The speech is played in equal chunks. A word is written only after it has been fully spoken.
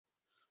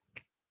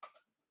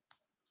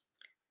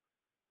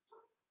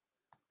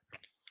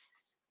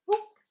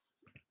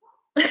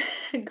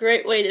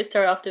Great way to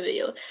start off the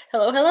video.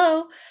 Hello,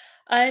 hello.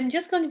 I'm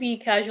just going to be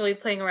casually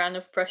playing around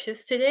with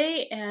brushes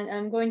today, and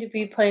I'm going to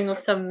be playing with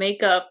some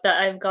makeup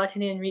that I've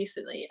gotten in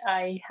recently.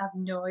 I have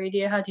no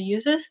idea how to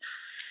use this.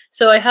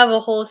 So I have a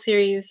whole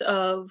series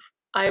of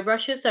eye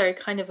brushes that are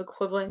kind of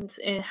equivalent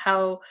in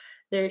how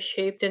they're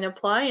shaped and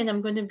apply, and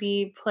I'm going to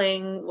be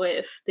playing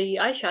with the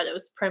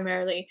eyeshadows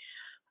primarily.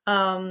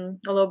 A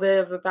little bit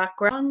of a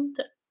background.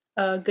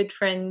 A good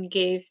friend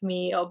gave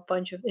me a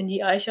bunch of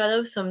indie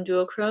eyeshadows, some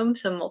duochrome,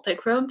 some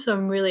multichrome, so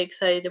I'm really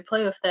excited to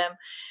play with them.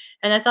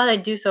 And I thought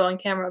I'd do so on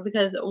camera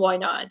because why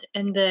not?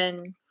 And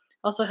then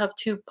also have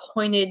two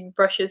pointed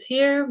brushes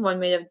here,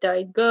 one made of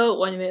dyed goat,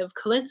 one made of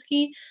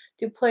Kolinsky,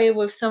 to play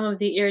with some of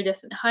the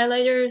iridescent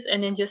highlighters,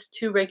 and then just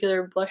two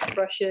regular blush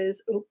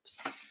brushes.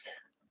 Oops,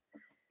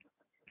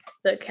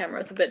 the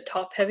camera's a bit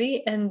top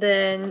heavy. And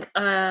then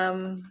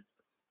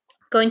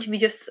going to be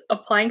just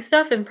applying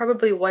stuff and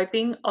probably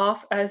wiping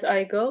off as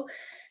I go,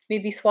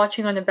 maybe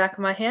swatching on the back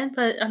of my hand,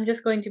 but I'm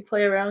just going to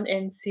play around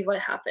and see what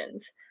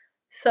happens.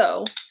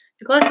 So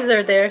the glasses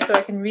are there so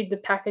I can read the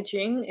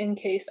packaging in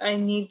case I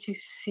need to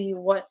see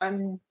what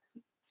I'm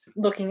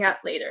looking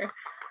at later.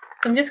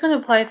 So I'm just going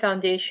to apply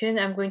foundation.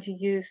 I'm going to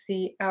use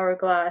the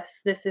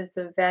Hourglass. This is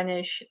the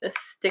Vanish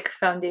Stick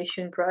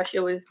Foundation brush.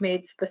 It was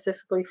made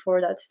specifically for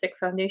that stick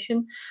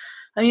foundation.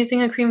 I'm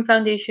using a cream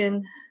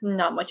foundation,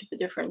 not much of a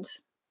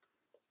difference.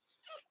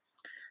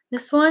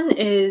 This one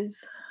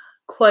is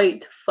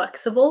quite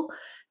flexible,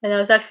 and I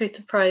was actually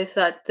surprised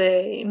that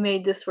they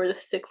made this for the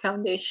stick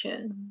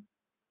foundation.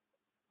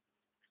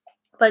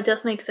 But it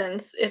does make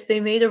sense. If they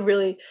made a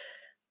really,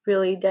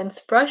 really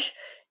dense brush,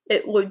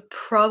 it would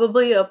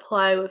probably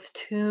apply with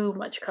too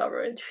much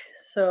coverage.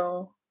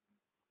 So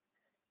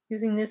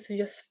using this to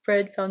just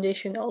spread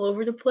foundation all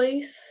over the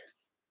place.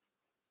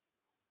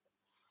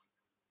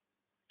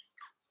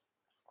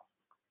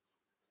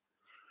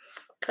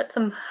 Got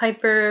some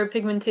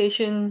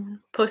hyperpigmentation,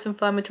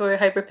 post-inflammatory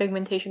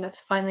hyperpigmentation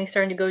that's finally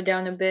starting to go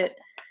down a bit.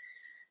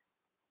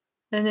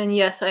 And then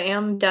yes, I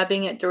am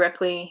dabbing it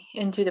directly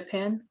into the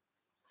pan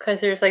because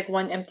there's like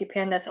one empty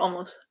pan that's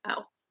almost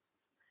out.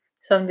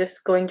 So I'm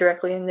just going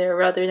directly in there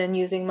rather than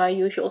using my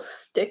usual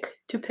stick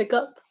to pick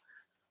up.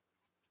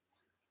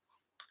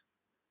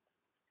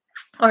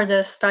 Or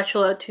the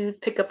spatula to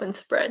pick up and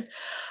spread.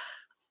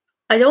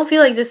 I don't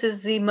feel like this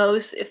is the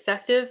most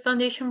effective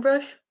foundation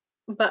brush,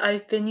 but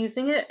I've been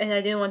using it and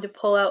I didn't want to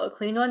pull out a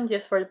clean one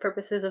just for the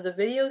purposes of the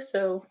video,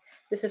 so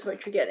this is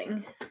what you're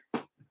getting.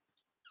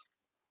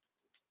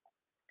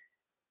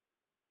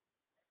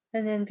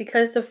 And then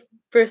because the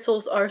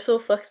bristles are so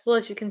flexible,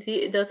 as you can see,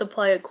 it does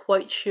apply a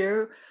quite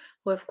sheer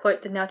with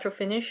quite the natural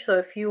finish. So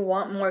if you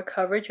want more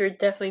coverage, you're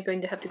definitely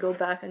going to have to go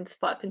back and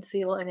spot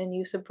conceal and then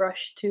use a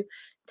brush to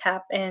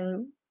tap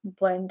and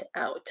blend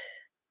out.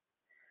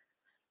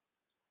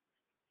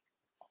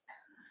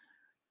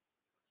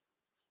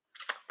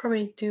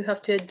 Probably do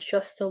have to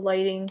adjust the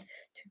lighting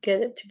to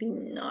get it to be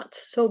not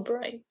so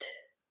bright.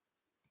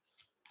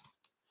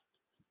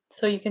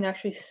 So you can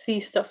actually see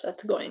stuff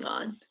that's going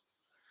on.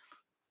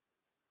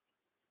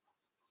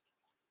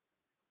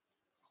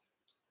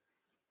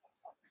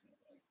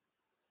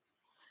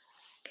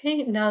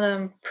 Okay, now that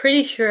I'm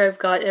pretty sure I've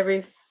got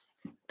every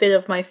bit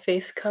of my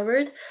face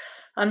covered,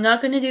 I'm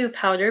not going to do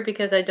powder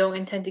because I don't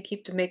intend to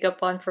keep the makeup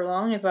on for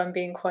long, if I'm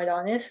being quite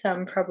honest.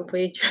 I'm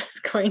probably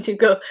just going to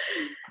go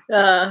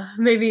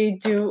maybe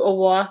do a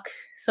walk,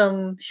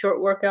 some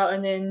short workout,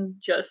 and then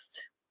just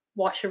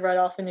wash it right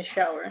off in the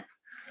shower.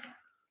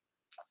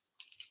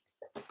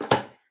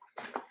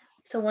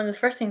 So one of the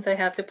first things I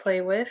have to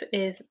play with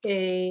is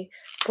a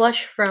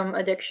blush from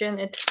Addiction.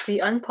 It's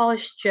the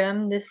Unpolished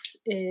Gem. This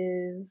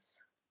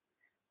is...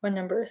 what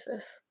number is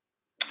this?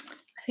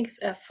 I think it's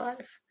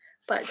F5.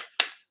 But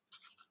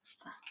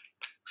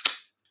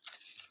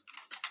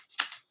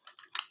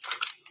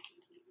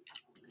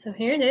so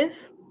here it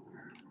is.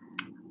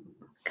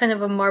 Kind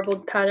of a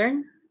marbled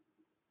pattern.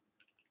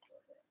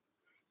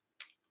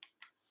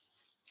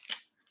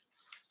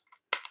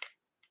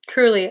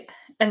 Truly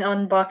an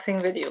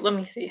unboxing video. Let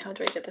me see. How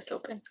do I get this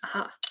open?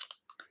 Aha.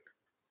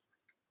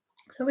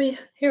 So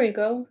here we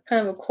go,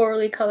 kind of a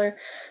corally color.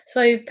 So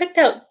I picked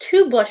out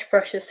two blush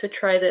brushes to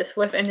try this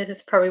with, and this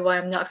is probably why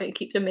I'm not going to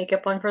keep the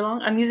makeup on for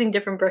long. I'm using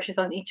different brushes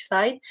on each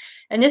side,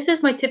 and this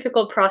is my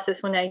typical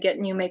process when I get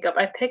new makeup.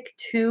 I pick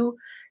two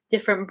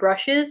different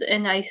brushes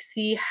and I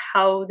see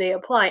how they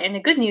apply. And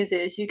the good news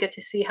is you get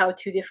to see how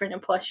two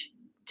different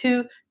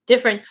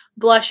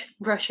blush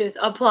brushes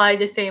apply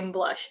the same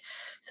blush.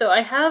 So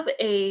I have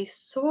a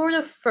sort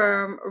of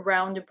firm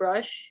round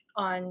brush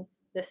on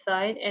this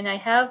side, and I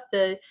have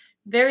the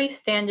very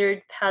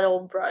standard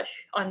paddle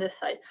brush on this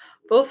side.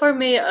 Both are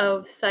made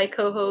of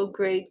Saikoho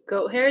grade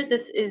goat hair.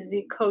 This is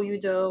the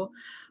Koyudo.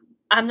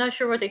 I'm not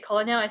sure what they call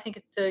it now. I think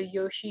it's the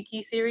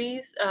Yoshiki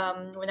series.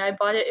 When I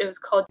bought it, it was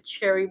called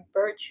Cherry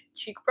Birch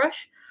Cheek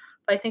Brush.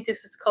 But I think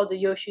this is called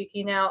the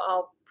Yoshiki now.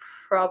 I'll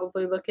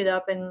probably look it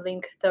up and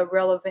link the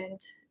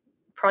relevant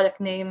product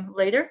name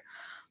later.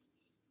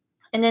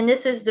 And then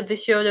this is the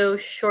Bishoto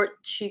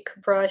Short Cheek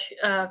brush.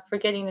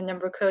 Forgetting the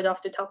number code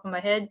off the top of my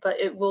head, but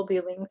it will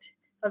be linked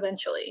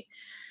eventually.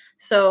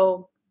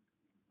 So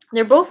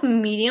they're both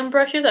medium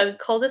brushes. I would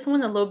call this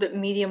one a little bit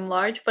medium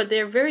large, but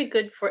they're very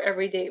good for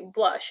everyday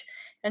blush.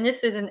 And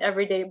this is an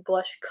everyday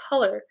blush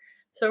color.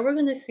 So we're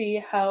going to see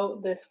how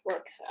this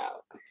works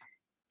out.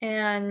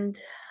 And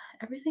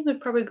everything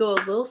would probably go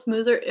a little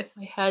smoother if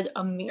I had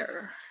a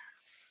mirror.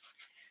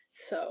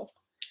 So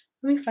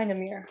let me find a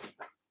mirror.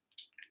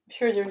 I'm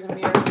sure there's a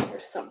mirror here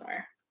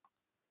somewhere.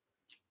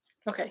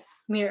 Okay,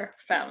 mirror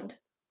found.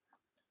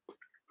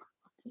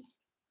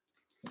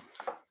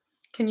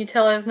 Can you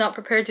tell I was not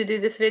prepared to do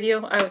this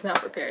video? I was not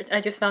prepared. I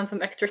just found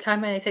some extra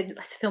time and I said,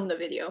 let's film the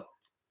video.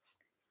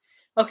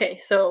 Okay,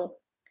 so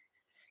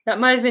that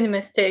might have been a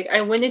mistake.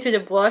 I went into the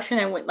blush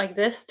and I went like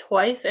this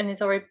twice and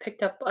it's already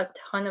picked up a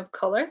ton of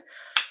color.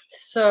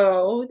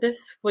 So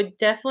this would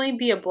definitely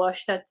be a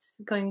blush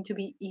that's going to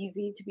be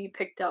easy to be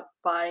picked up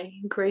by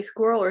gray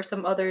squirrel or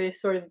some other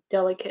sort of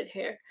delicate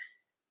hair.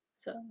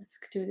 So let's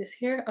do this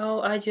here.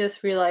 Oh, I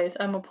just realized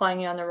I'm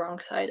applying it on the wrong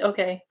side.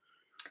 Okay.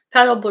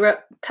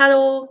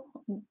 Paddle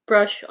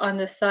brush on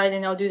this side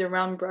and I'll do the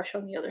round brush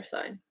on the other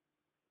side.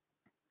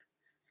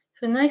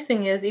 So the nice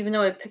thing is, even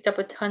though I picked up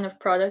a ton of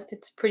product,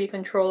 it's pretty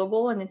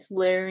controllable and it's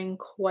layering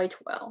quite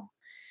well.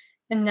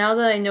 And now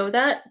that I know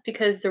that,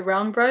 because the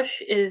round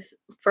brush is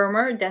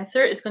firmer,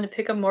 denser, it's going to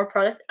pick up more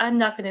product, I'm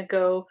not going to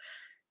go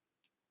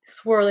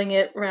swirling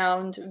it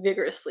around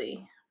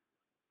vigorously.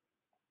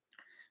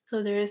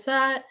 So there is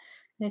that.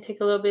 I'm going to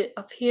take a little bit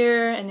up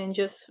here and then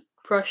just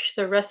brush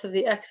the rest of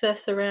the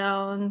excess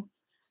around,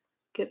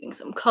 giving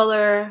some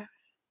color.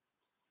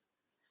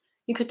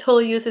 You could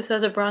totally use this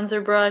as a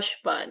bronzer brush,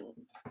 but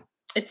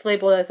it's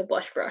labeled as a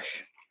blush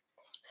brush.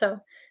 So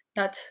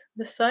that's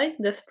this side,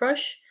 this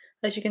brush.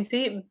 As you can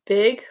see,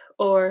 big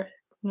or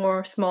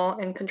more small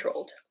and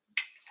controlled.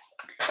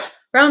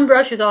 Round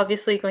brush is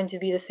obviously going to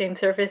be the same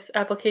surface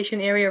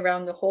application area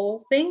around the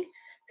whole thing.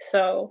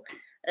 So,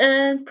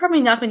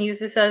 probably not going to use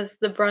this as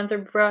the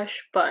bronzer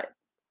brush, but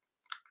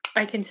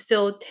I can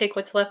still take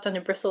what's left on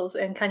the bristles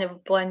and kind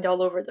of blend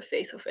all over the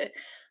face with it.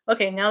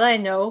 Okay, now that I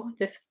know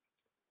this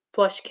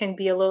blush can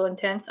be a little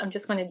intense, I'm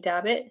just going to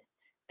dab it,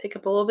 pick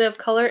up a little bit of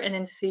color, and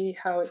then see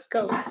how it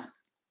goes.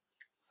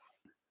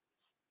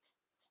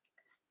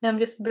 And I'm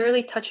just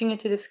barely touching it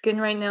to the skin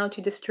right now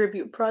to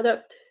distribute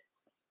product.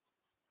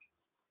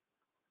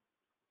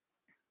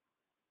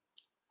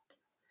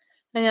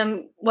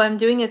 And what I'm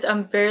doing is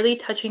I'm barely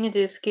touching it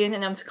to the skin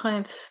and I'm kind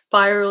of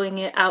spiraling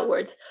it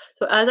outwards.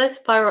 So as I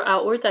spiral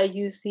outwards, I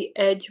use the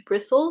edge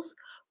bristles,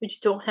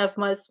 which don't have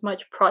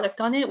much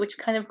product on it, which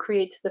kind of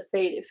creates the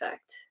fade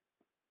effect.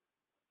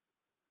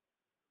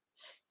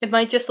 It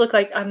might just look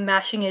like I'm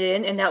mashing it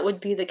in, and that would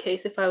be the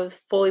case if I was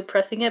fully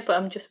pressing it, but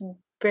I'm just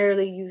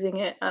barely using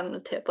it on the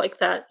tip like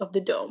that of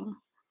the dome.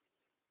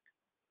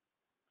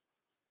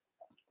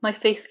 My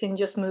face skin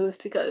just moves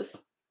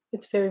because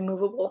it's very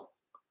movable.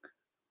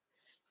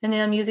 And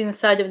then I'm using the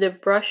side of the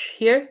brush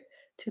here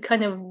to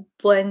kind of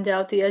blend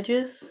out the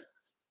edges.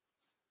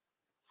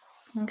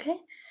 Okay.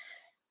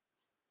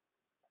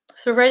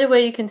 So right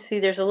away you can see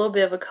there's a little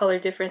bit of a color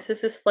difference.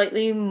 This is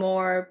slightly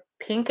more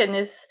pink and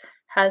this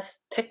has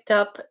picked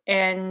up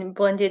and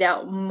blended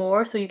out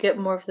more, so you get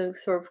more of the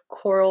sort of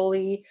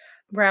corally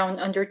brown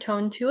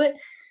undertone to it.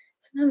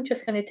 So now I'm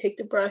just going to take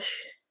the brush,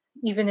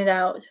 even it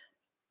out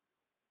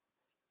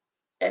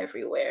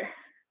everywhere.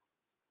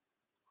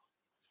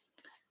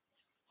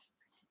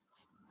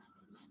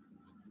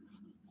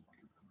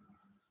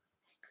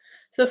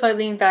 So if I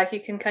lean back, you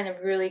can kind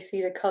of really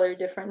see the color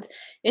difference.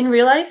 In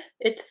real life,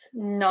 it's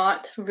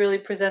not really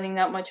presenting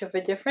that much of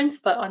a difference,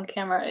 but on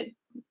camera, it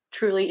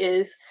truly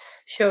is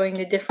showing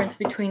the difference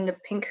between the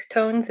pink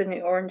tones and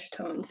the orange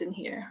tones in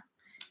here.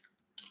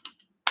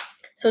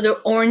 So the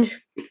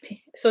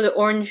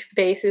orange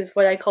base is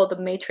what I call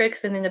the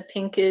matrix, and then the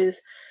pink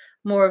is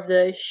more of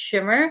the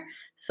shimmer.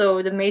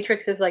 So the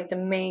matrix is like the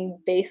main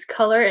base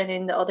color, and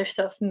then the other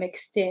stuff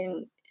mixed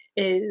in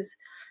is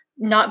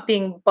not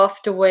being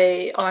buffed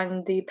away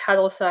on the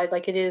paddle side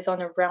like it is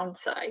on a round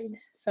side.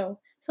 So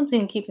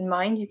something to keep in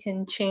mind. You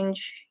can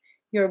change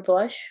your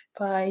blush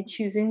by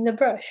choosing the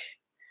brush.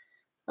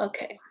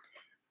 Okay.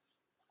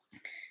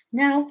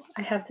 Now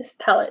I have this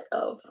palette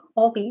of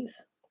all these,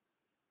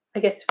 I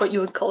guess what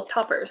you would call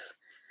toppers.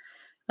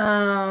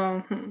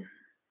 The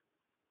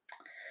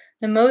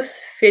most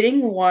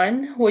fitting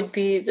one would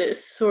be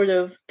this sort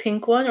of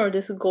pink one or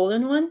this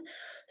golden one.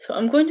 So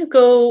I'm going to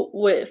go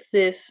with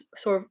this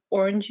sort of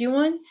orangey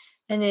one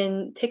and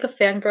then take a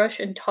fan brush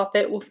and top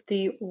it with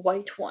the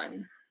white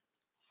one.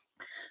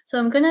 So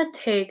I'm going to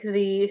take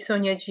the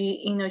Sonia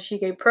G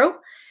Inoshige Pro.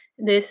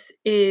 This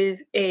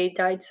is a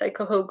dyed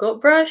Saikoho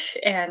goat brush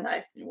and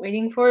I've been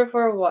waiting for it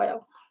for a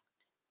while.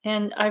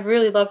 And I've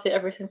really loved it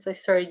ever since I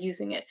started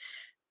using it.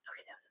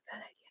 Okay, that was a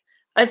bad idea.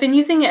 I've been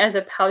using it as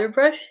a powder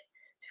brush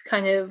to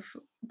kind of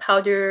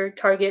powder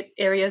target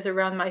areas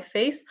around my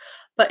face,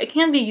 but it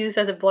can be used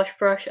as a blush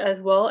brush as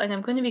well, and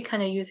I'm going to be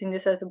kind of using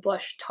this as a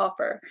blush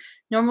topper.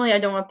 Normally, I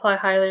don't apply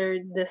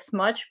highlighter this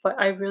much, but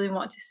I really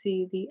want to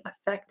see the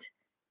effect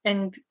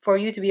and for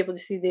you to be able to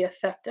see the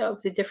effect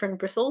of the different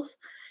bristles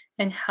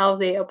and how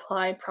they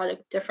apply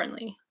product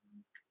differently.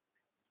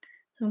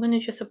 So I'm going to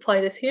just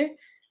apply this here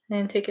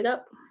and take it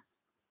up.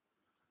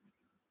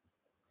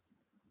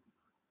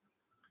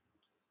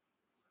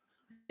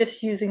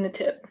 Just using the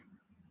tip.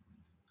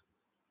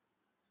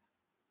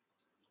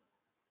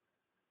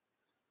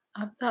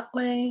 Up that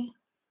way.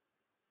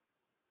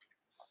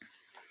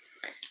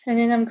 And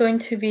then I'm going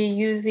to be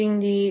using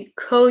the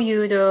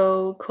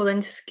Koyudo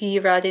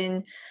Kolinsky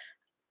Radin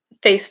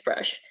face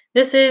brush.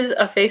 This is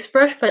a face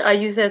brush, but I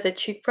use it as a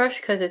cheek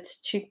brush because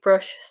it's cheek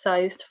brush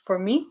sized for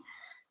me.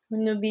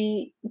 I'm going to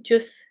be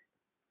just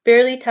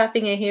barely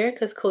tapping it here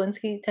because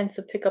Kolinsky tends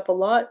to pick up a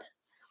lot.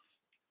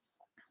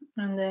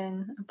 And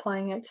then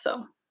applying it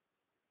so.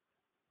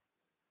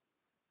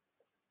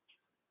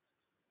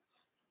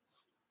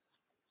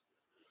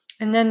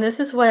 And then this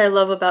is what I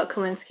love about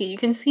Kolinsky. You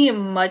can see a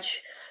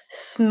much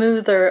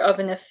smoother of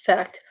an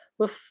effect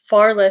with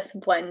far less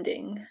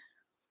blending.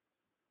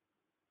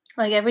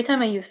 Like every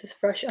time I use this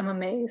brush, I'm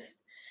amazed.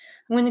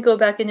 I'm going to go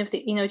back in with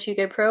the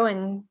Inochige Pro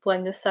and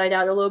blend this side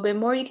out a little bit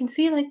more. You can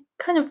see like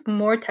kind of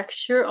more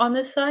texture on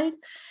this side,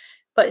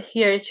 but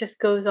here it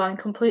just goes on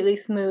completely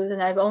smooth,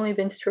 and I've only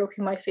been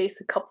stroking my face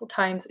a couple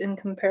times in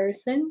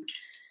comparison.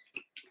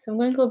 So I'm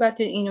going to go back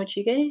to the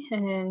Inochige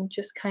and then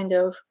just kind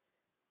of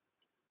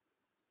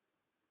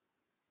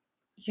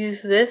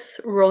use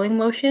this rolling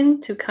motion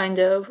to kind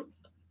of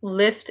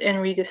lift and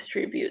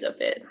redistribute a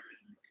bit.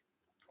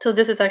 So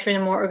this is actually a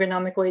more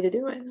ergonomic way to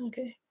do it.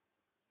 Okay.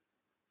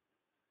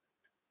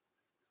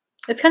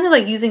 It's kind of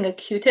like using a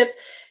Q-tip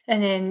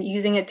and then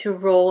using it to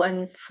roll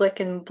and flick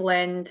and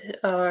blend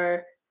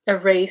or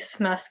erase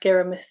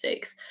mascara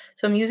mistakes.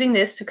 So I'm using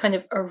this to kind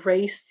of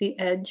erase the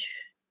edge.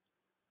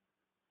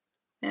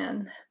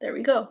 And there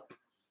we go.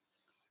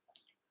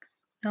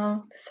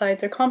 Now the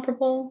sides are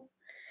comparable.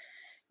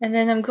 And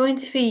then I'm going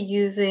to be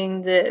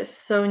using this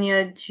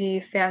Sonia G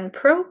Fan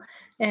Pro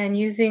and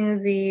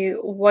using the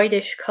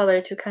whitish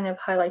color to kind of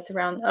highlight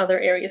around other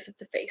areas of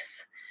the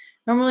face.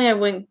 Normally I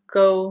wouldn't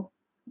go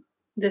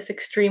this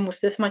extreme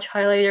with this much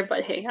highlighter,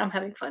 but hey, I'm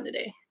having fun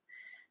today.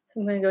 So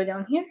I'm going to go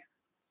down here.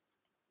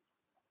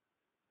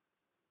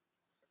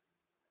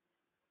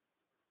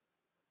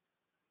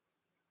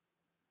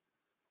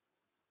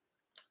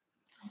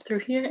 Through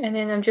here, and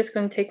then I'm just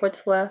going to take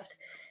what's left,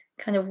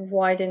 kind of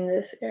widen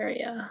this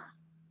area.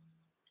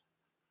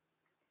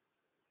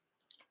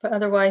 But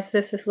otherwise,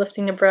 this is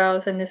lifting the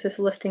brows, and this is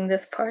lifting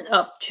this part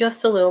up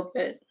just a little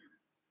bit.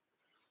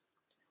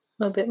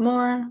 A little bit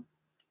more.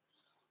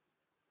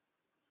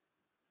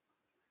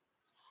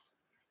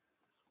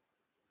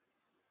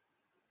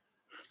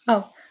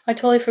 Oh, I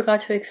totally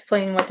forgot to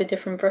explain what the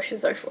different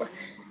brushes are for.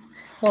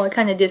 Well, I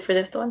kind of did for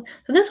this one.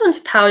 So this one's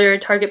powder,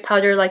 Target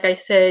powder, like I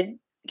said,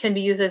 can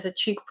be used as a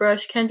cheek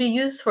brush, can be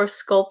used for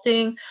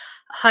sculpting.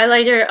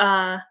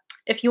 Highlighter,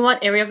 if you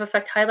want area of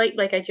effect highlight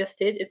like I just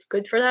did, it's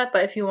good for that.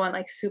 But if you want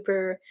like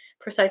super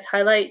precise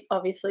highlight,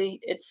 obviously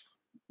it's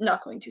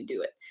not going to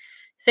do it.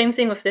 Same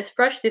thing with this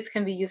brush. This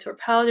can be used for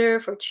powder,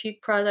 for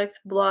cheek products,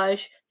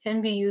 blush,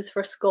 can be used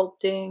for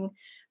sculpting.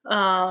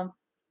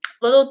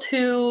 Little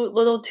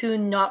too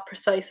not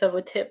precise of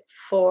a tip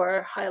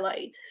for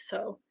highlight.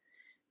 So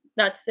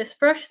that's this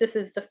brush. This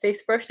is the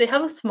face brush. They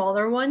have a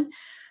smaller one.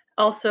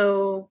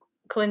 Also,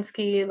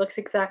 Kolinsky looks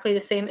exactly the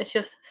same. It's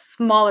just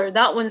smaller.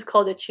 That one's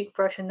called a cheek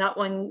brush, and that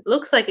one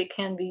looks like it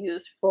can be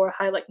used for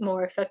highlight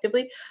more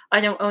effectively.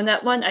 I don't own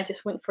that one. I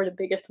just went for the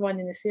biggest one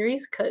in the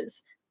series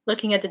because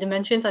looking at the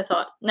dimensions, I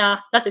thought, nah,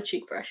 that's a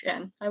cheek brush.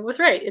 And I was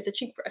right. It's a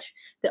cheek brush.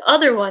 The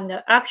other one,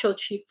 the actual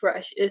cheek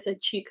brush, is a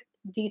cheek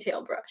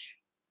detail brush.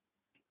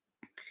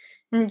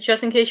 And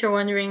just in case you're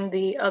wondering,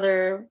 the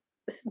other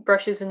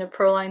brushes in the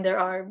Pro line, there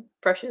are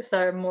brushes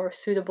that are more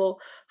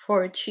suitable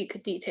for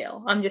cheek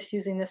detail. I'm just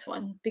using this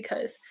one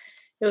because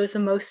it was the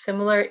most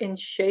similar in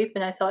shape,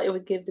 and I thought it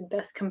would give the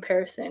best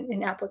comparison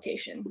in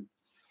application.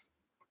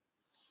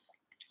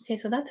 Okay,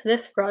 so that's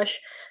this brush.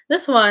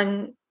 This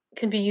one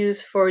can be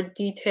used for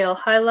detail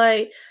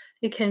highlight.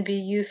 It can be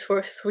used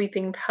for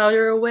sweeping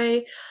powder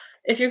away.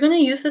 If you're going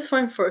to use this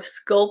one for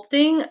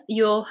sculpting,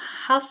 you'll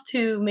have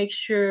to make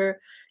sure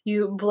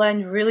you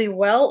blend really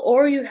well,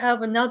 or you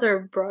have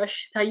another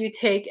brush that you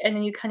take and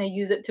then you kind of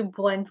use it to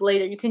blend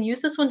later. You can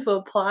use this one to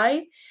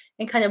apply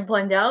and kind of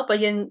blend out,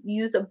 but then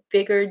use a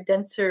bigger,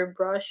 denser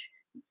brush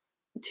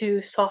to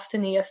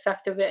soften the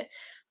effect of it.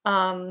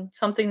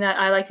 Something that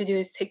I like to do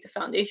is take the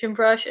foundation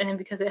brush, and then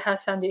because it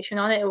has foundation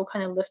on it, it will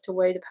kind of lift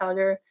away the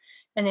powder.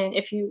 And then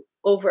if you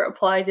over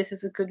apply, this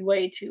is a good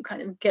way to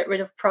kind of get rid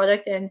of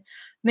product and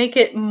make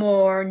it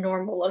more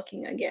normal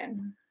looking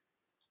again.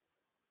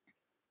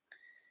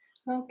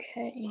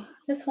 Okay,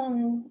 this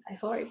one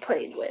I've already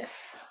played with.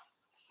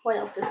 What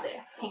else is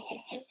there?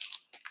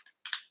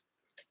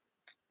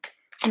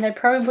 And I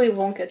probably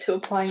won't get to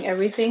applying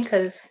everything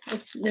because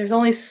there's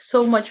only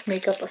so much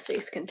makeup a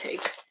face can take.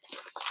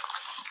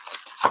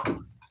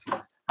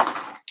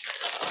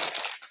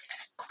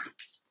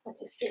 What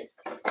is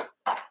this?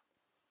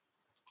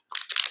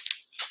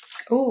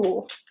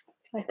 Ooh,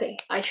 okay,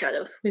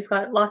 eyeshadows. We've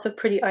got lots of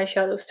pretty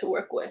eyeshadows to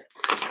work with.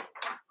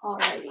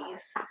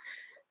 Alrighties.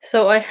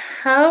 So I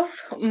have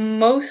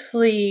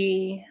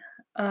mostly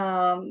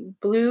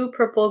blue,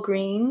 purple,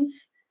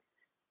 greens,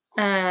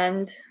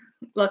 and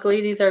luckily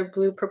these are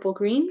blue, purple,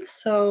 greens.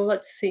 So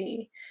let's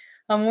see.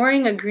 I'm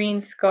wearing a green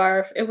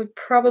scarf. It would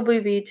probably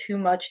be too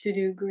much to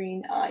do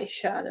green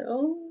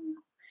eyeshadow.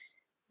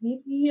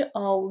 Maybe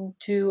I'll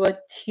do a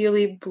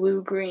tealy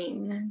blue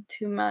green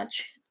to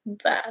match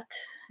that.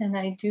 And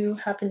I do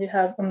happen to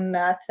have a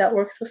matte that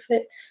works with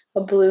it,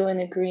 a blue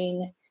and a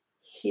green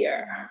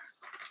here.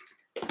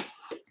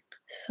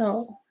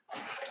 So,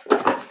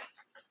 what's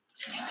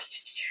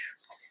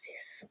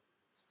this?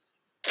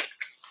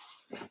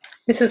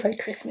 This is like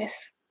Christmas.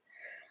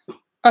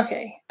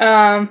 Okay.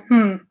 I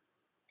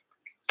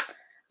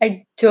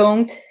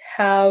don't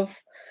have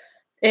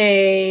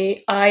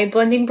a eye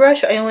blending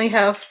brush. I only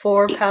have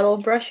 4 paddle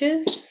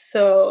brushes,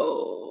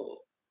 so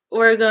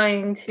we're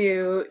going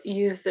to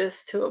use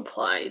this to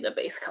apply the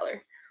base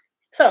color.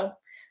 So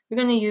we're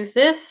going to use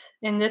this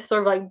in this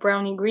sort of like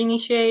browny greeny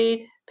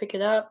shade. Pick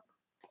it up.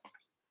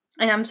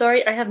 And I'm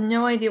sorry, I have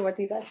no idea what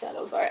these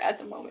eyeshadows are at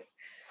the moment.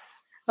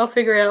 I'll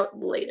figure it out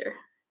later.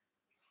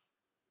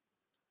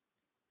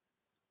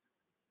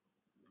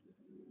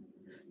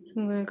 So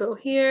I'm going to go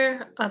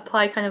here,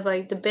 apply kind of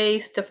like the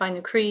base, define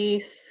the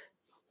crease.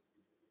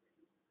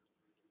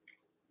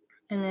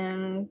 And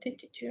then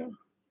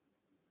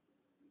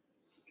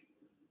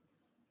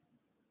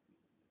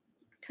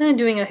kind of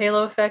doing a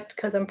halo effect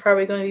because I'm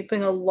probably going to be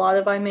putting a lot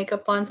of eye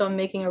makeup on, so I'm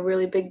making a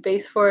really big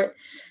base for it.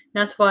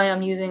 And that's why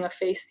I'm using a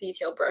face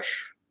detail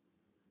brush.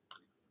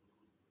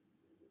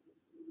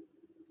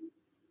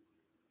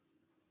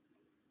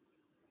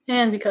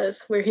 And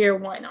because we're here,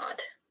 why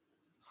not?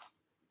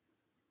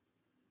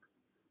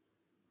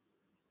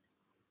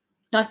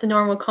 Not the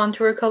normal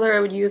contour color I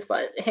would use,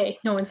 but hey,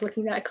 no one's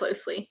looking that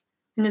closely.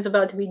 And it's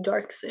about to be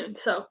dark soon,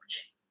 so.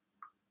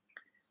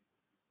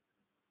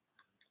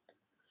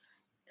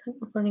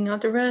 Blending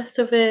out the rest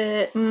of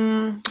it.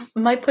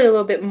 Might put a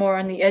little bit more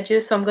on the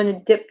edges, so I'm going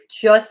to dip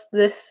just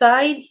this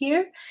side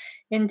here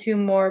into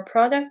more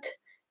product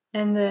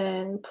and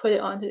then put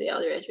it onto the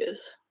other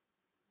edges.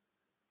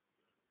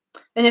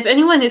 And if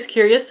anyone is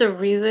curious, the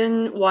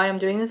reason why I'm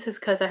doing this is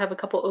because I have a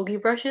couple Oogie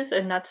brushes,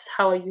 and that's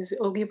how I use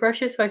Oogie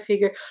brushes. So I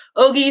figure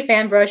Oogie,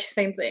 fan brush,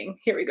 same thing.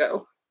 Here we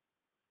go.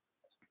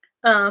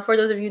 For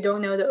those of you who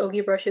don't know, the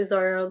Oogie brushes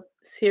are a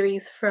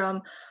series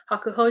from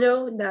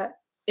Hakuhodo that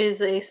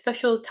is a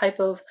special type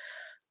of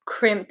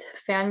crimped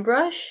fan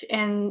brush,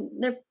 and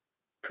they're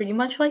pretty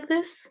much like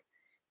this.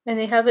 And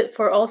they have it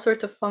for all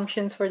sorts of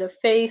functions, for the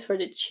face, for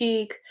the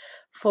cheek,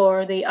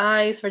 for the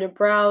eyes, for the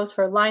brows,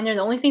 for liner.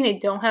 The only thing they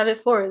don't have it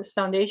for is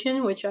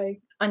foundation, which I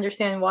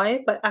understand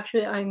why, but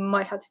actually I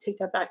might have to take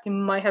that back. They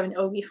might have an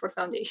Oogie for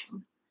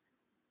foundation.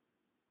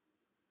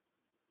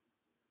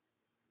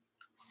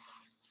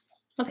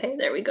 Okay,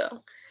 there we go.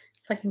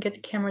 If I can get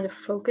the camera to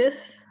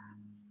focus.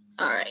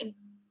 All right.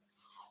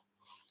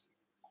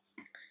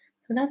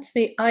 So that's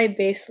the eye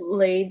base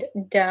laid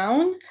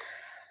down.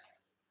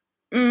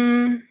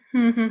 I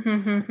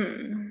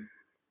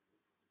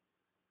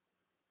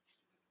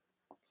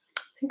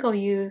think I'll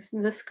use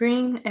this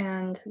green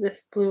and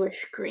this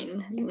bluish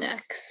green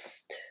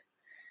next.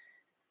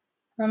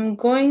 I'm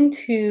going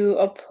to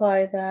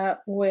apply that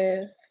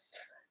with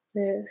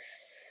this.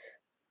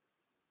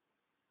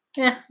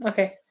 Yeah,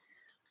 okay.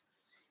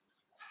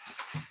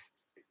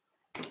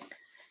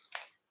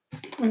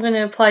 I'm going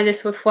to apply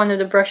this with one of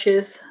the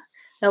brushes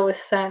that was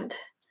sent.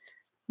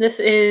 This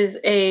is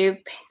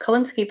a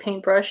Kolinsky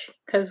paintbrush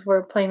because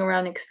we're playing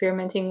around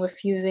experimenting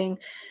with using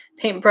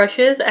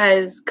paintbrushes.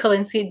 As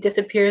Kolinsky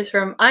disappears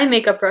from eye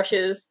makeup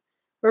brushes,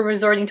 we're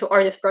resorting to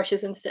artist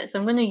brushes instead. So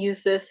I'm going to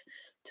use this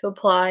to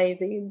apply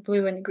the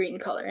blue and the green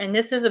color. And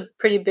this is a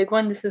pretty big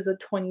one. This is a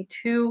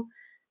 22.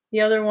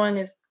 The other one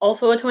is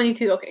also a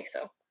 22. Okay,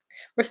 so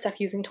we're stuck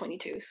using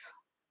 22s.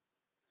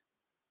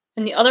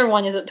 And the other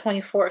one is at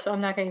 24, so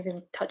I'm not going to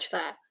even touch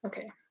that.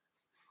 Okay.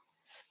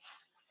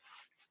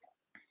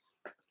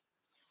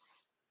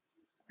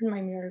 Where'd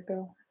my mirror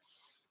go?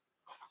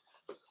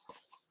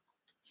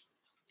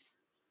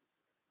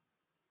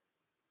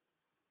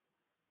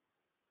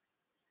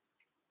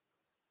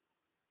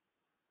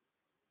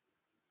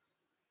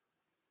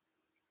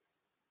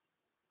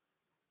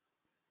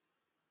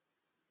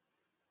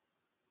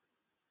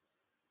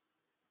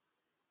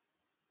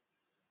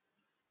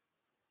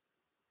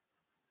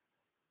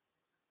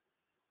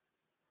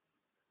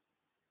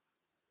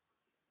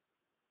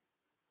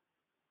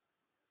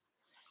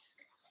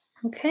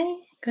 Okay,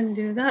 gonna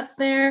do that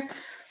there.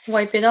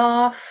 Wipe it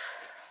off.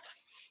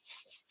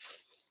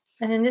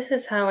 And then this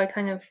is how I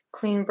kind of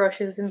clean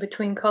brushes in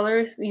between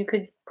colors. You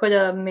could put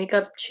a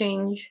makeup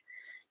change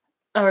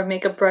or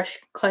make a brush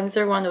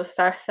cleanser, one of those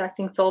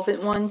fast-acting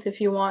solvent ones if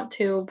you want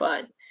to,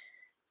 but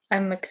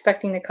I'm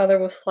expecting the color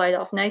will slide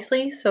off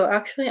nicely. So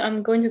actually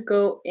I'm going to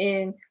go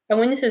in, I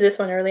went into this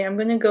one earlier. I'm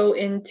going to go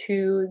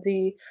into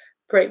the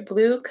bright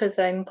blue because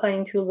I'm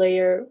planning to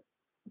layer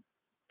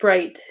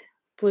bright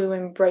blue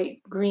and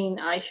bright green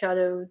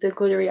eyeshadow, the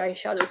glittery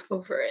eyeshadows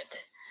over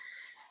it.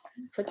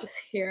 Put this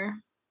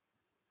here.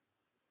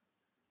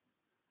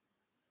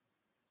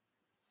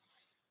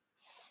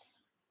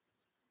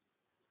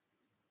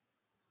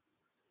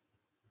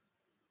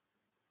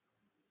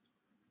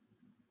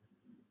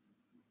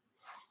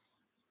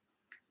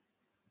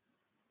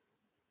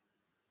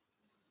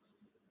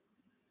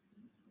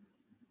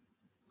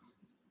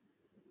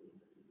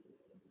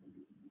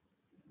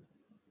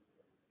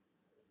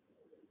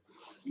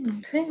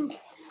 Okay.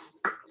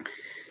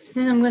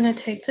 Then I'm going to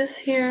take this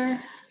here.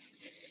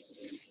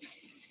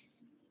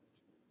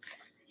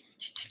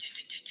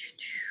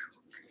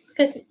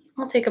 Okay,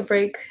 I'll take a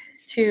break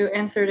to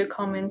answer the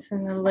comments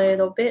in a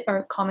little bit,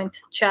 or comments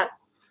chat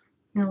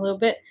in a little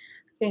bit.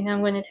 Okay, now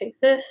I'm going to take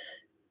this,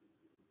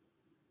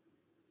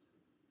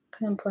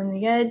 kind of blend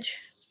the edge.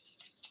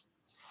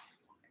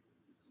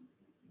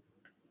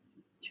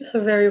 Just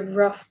a very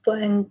rough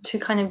blend to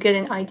kind of get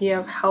an idea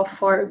of how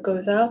far it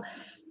goes out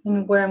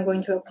and where I'm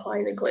going to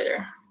apply the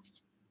glitter.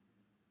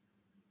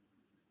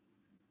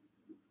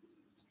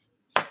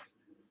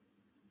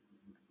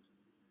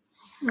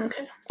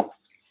 Okay.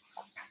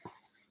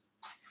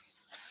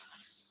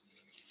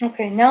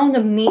 Okay, now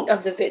the meat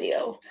of the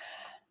video.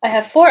 I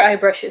have 4 eye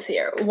brushes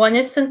here. One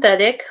is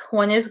synthetic,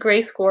 one is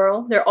gray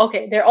squirrel. They're all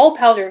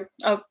paddle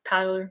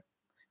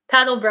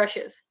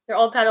brushes. They're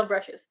all paddle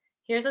brushes.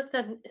 Here's a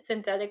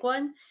synthetic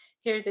one.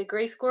 Here's a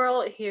gray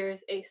squirrel.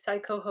 Here's a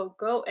Psycho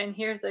Goat, and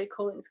here's a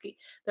Kolinsky.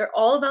 They're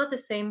all about the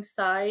same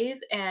size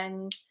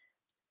and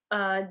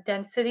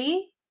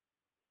density,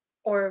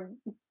 or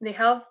they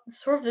have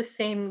sort of the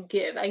same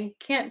give. I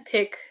can't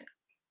pick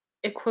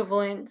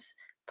equivalents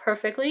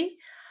perfectly,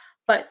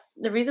 but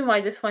the reason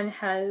why this one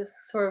has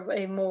sort of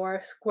a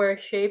more square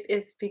shape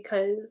is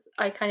because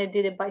I kind of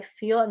did it by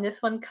feel, and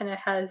this one kind of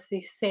has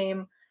the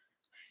same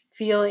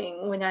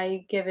feeling when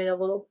I give it a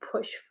little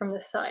push from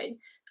the side.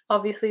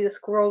 Obviously, the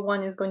squirrel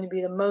one is going to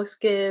be the most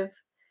give.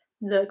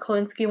 The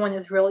Kolinsky one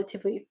is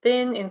relatively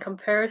thin in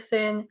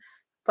comparison,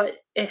 but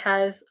it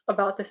has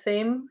about the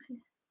same.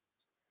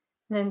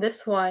 And then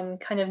this one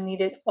kind of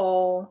needed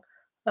all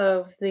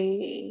of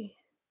the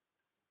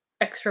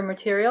extra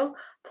material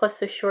plus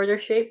the shorter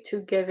shape to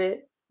give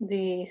it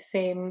the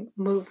same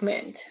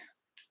movement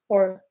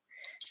or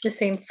the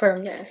same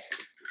firmness.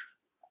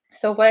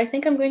 So what I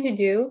think I'm going to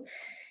do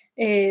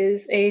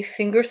is a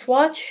finger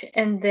swatch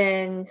and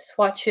then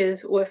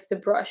swatches with the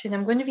brush. And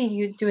I'm going to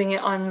be doing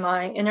it on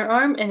my inner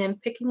arm and then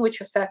picking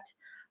which effect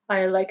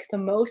I like the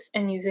most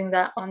and using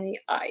that on the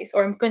eyes.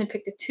 Or I'm going to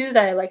pick the 2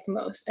 that I like the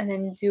most and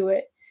then do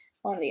it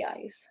on the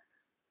eyes.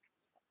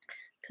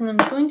 And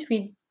I'm going to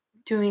be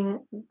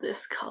doing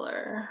this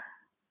color.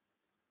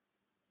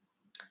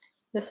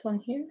 This one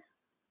here.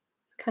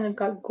 It's kind of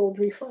got gold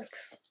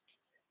reflex.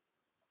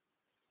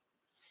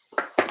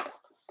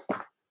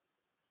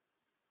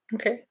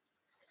 Okay,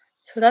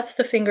 so that's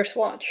the finger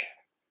swatch.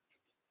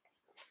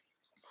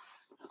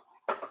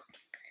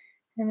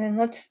 And then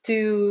let's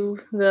do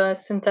the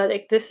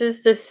synthetic. This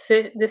is the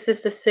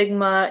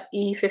Sigma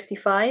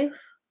E55.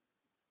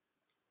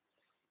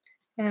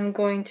 And I'm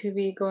going to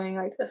be going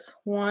like this.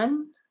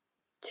 1,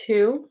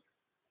 2,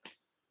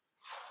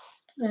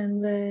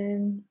 and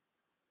then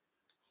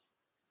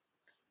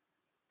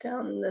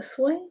down this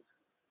way.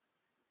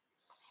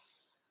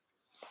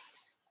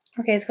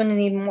 Okay, it's going to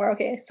need more.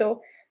 Okay,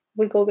 so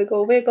wiggle,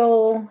 wiggle,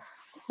 wiggle.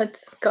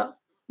 Let's go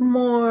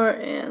more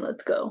and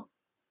let's go.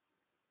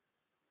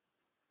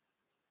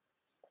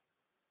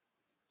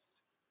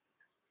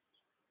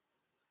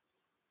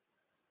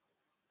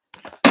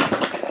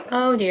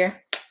 Oh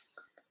dear.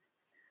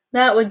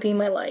 That would be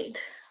my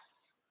light.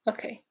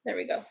 Okay, there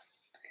we go.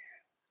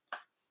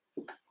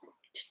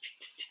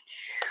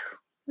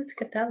 Let's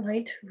get that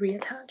light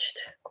reattached.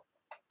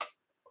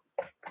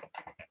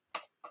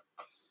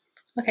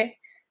 Okay,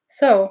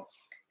 so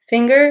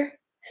finger,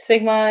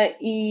 Sigma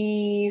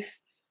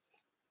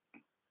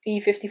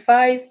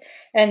E55,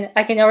 and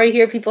I can already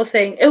hear people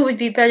saying, it would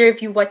be better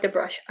if you wet the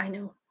brush. I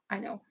know.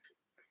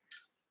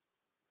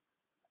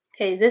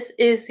 Okay, this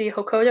is the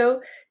Hokuto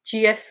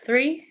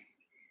GS3.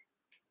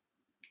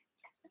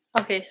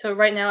 Okay, so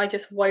right now I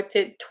just wiped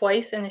it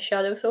twice in the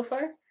shadow so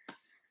far.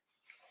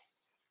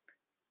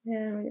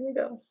 And we're gonna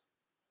go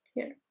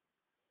here.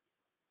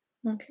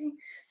 Okay,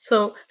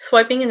 so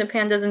swiping in the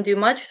pan doesn't do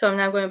much, so I'm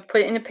now going to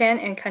put it in the pan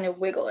and kind of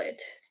wiggle it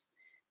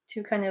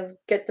to kind of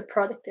get the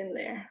product in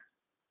there.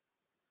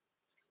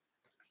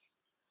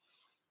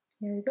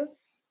 Here we go.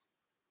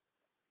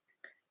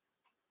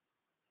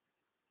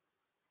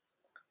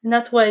 And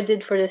that's what I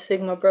did for the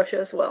Sigma brush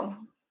as well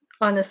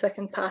on the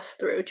second pass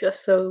through,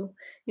 just so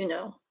you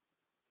know.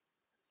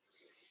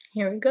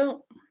 Here we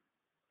go.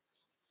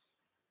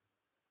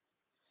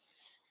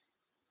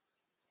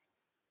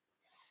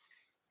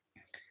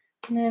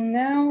 And then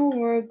now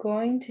we're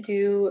going to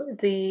do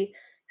the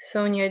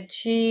Sonia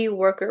G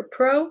Worker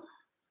Pro.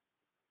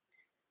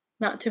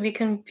 Not to be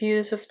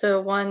confused with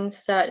the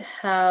ones that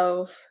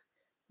have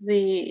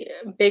the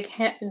big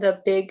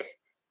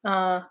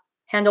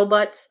handle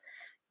butts.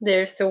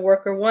 There's the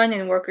Worker 1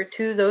 and Worker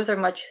 2. Those are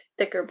much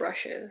thicker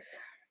brushes.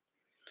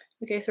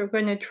 Okay, so we're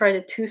going to try the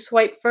 2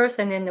 swipe first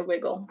and then the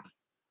wiggle.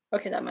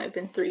 Okay, that might have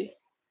been 3.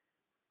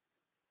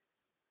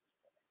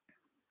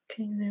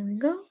 Okay, there we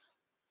go.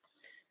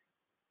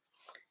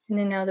 And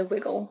then now the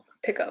wiggle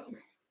pickup.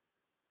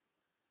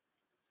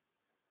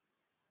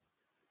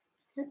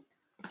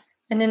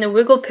 And then the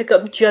wiggle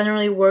pickup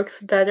generally works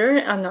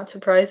better. I'm not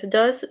surprised it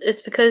does.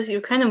 It's because you're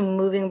kind of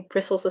moving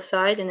bristles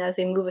aside, and as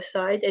they move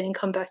aside and then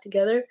come back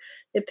together,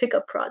 they pick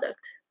up product.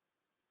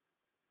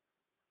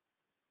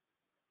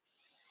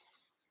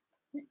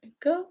 There we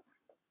go.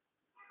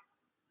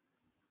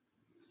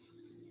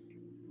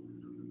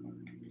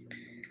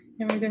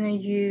 And we're going to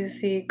use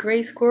the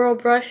gray squirrel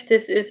brush.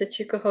 This is a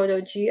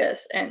Chikuhodo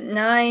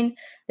GSN9.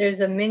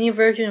 There's a mini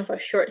version of a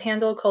short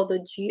handle called the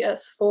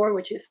GS4,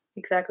 which is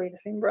exactly the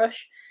same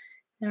brush.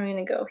 And we're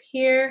going to go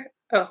here.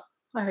 Oh,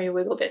 I already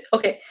wiggled it.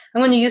 Okay,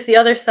 I'm going to use the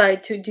other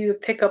side to do a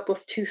pickup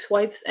with 2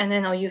 swipes, and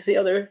then I'll use the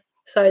other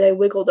side I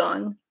wiggled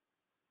on.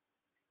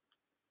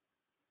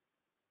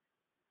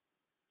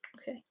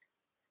 Okay,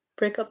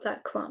 break up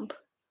that clump.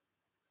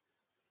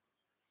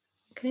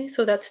 Okay,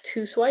 so that's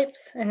 2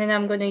 swipes, and then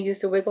I'm going to use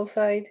the wiggle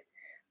side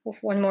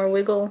with 1 more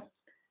wiggle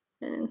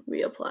and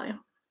reapply.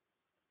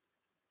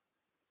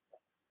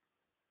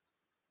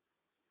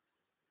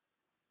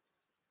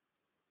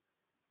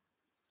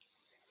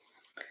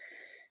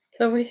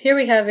 So here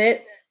we have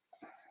it.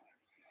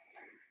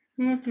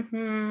 Let's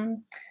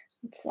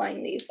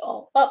line these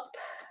all up.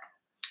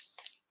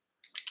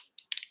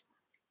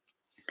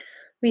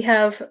 We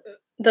have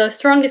the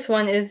strongest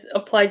one is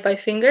applied by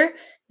finger.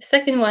 The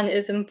second one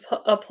is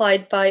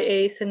applied by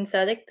a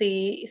synthetic,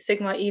 the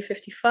Sigma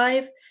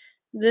E55.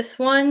 This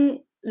one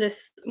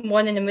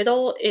in the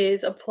middle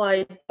is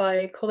applied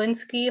by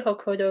Kolinsky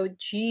Hokodo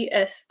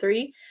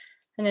GS3.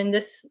 And then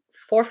this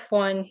fourth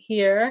one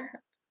here,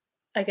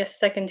 I guess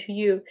second to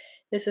you,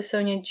 is the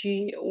Sonia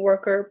G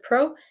Worker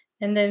Pro.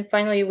 And then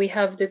finally we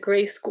have the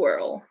Gray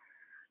Squirrel.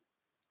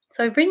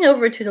 So I bring it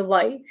over to the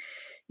light.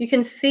 You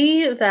can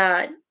see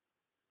that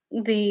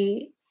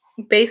the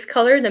base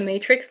color, the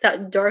matrix,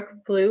 that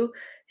dark blue,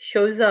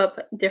 shows up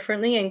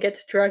differently and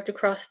gets dragged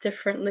across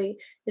differently.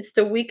 It's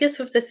the weakest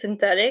with the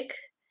synthetic,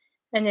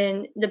 and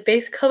then the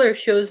base color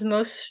shows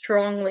most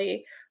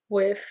strongly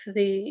with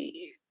the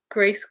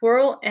gray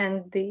squirrel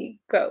and the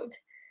goat.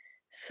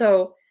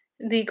 So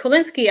the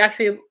Kolinsky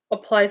actually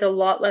applies a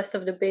lot less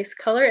of the base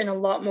color and a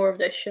lot more of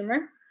the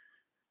shimmer.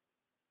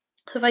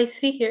 So if I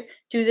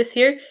do this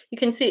here, you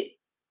can see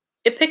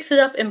it picks it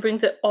up and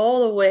brings it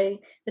all the way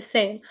the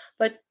same,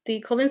 but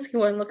the Kolinsky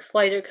one looks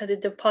lighter because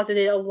it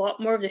deposited a lot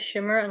more of the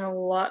shimmer and a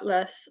lot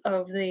less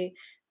of the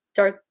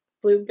dark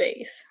blue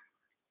base.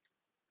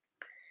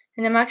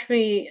 And I'm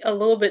actually a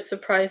little bit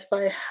surprised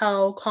by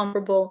how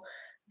comparable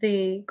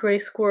the gray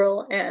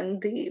squirrel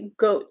and the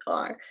goat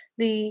are.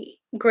 The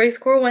gray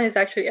squirrel one is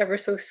actually ever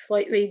so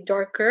slightly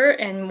darker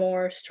and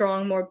more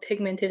strong, more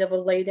pigmented of a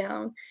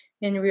laydown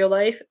in real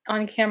life.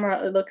 On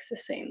camera, it looks the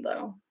same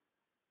though.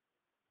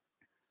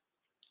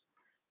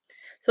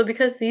 So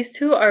because these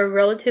two are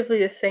relatively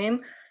the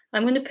same,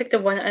 I'm going to pick the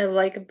one I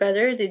like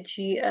better, the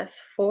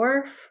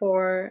GS4,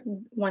 for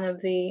one of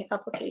the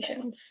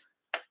applications.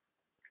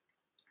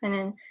 And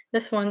then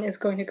this one is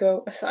going to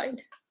go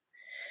aside.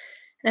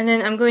 And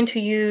then I'm going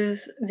to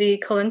use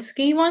the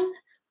Kolinsky one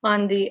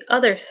on the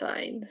other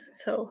side.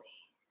 So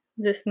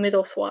this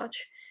middle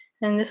swatch.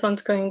 And this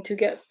one's going to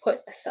get put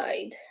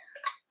aside.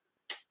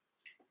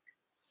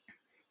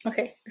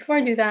 Okay, before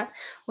I do that,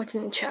 what's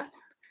in the chat?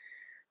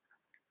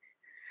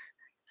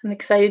 I'm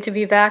excited to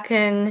be back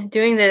and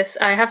doing this.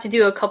 I have to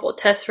do a couple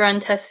test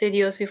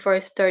videos before I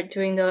start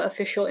doing the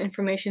official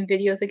information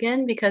videos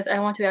again because I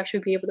want to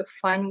actually be able to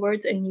find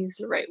words and use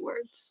the right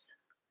words.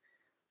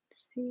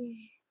 Let's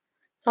see.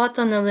 Thoughts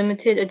on the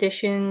limited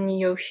edition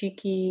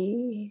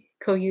Yoshiki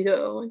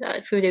Koyudo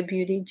that Fude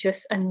Beauty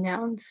just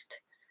announced.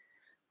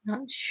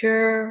 Not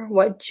sure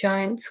what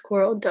Giant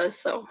Squirrel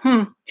does though.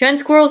 Giant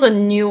Squirrel's a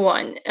new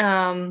one.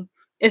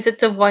 Is it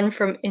the one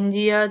from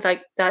India,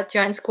 like that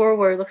giant squirrel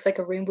where it looks like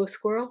a rainbow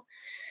squirrel?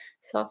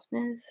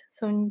 Softness.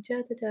 So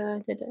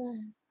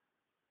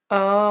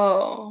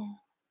Oh.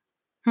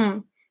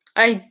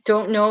 I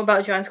don't know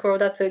about giant squirrel.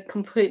 That's a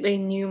completely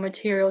new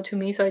material to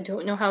me, so I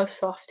don't know how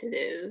soft it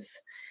is.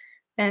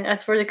 And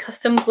as for the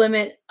customs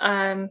limit,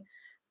 I'm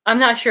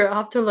not sure.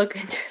 I'll have to look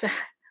into that.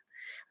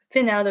 I've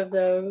been out of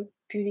the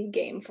beauty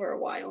game for a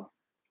while.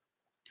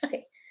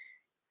 Okay.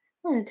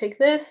 I'm gonna take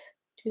this,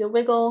 do the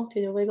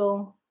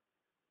wiggle,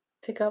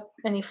 pick up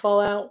any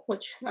fallout,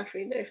 which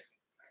actually there's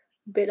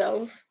a bit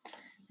of.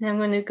 And I'm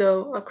going to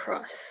go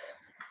across.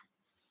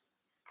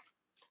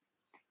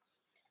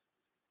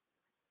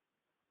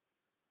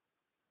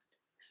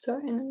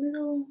 Start in the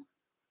middle.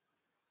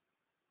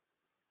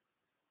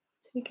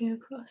 Take it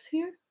across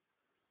here.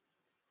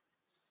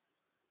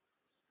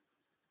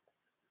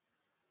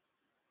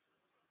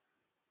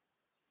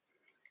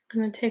 I'm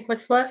gonna take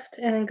what's left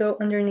and then go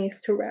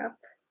underneath to wrap.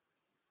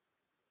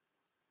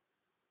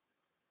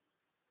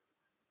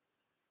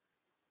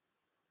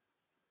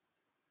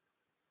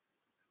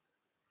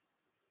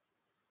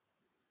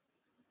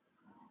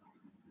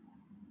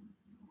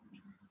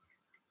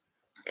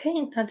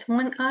 Okay, that's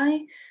one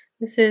eye.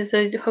 This is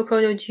a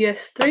Hokuto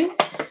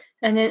GS3.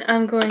 And then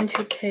I'm going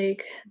to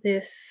take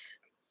this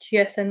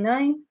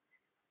GSN9,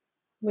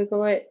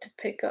 wiggle it to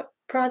pick up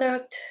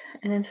product,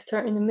 and then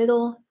start in the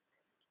middle,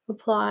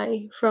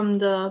 apply from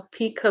the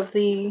peak of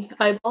the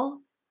eyeball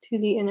to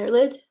the inner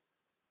lid.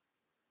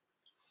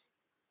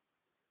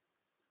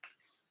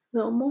 A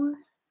little more.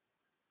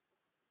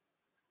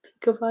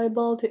 Peak of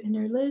eyeball to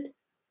inner lid.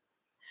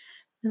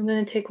 I'm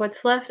going to take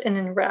what's left and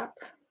then wrap.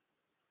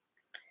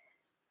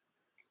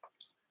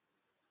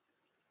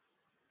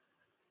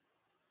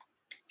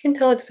 You can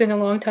tell it's been a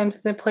long time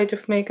since I played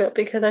with makeup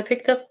because I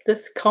picked up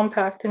this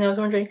compact and I was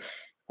wondering,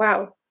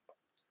 wow,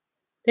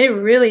 they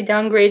really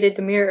downgraded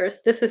the mirrors.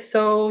 This is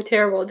so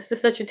terrible. This is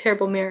such a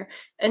terrible mirror.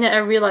 And then I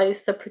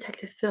realized the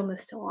protective film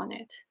is still on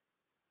it.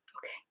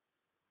 Okay.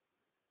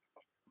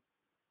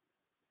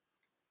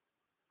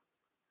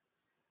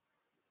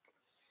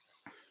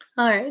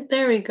 All right,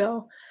 there we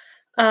go.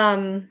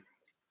 Um,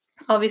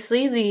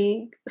 Obviously,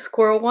 the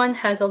squirrel one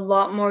has a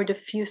lot more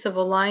diffuse of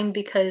a line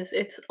because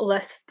it's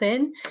less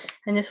thin,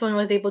 and this one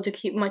was able to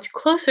keep much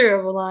closer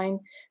of a line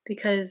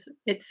because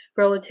it's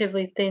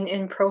relatively thin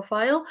in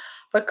profile.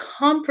 But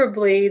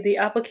comparably, the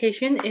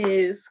application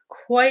is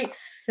quite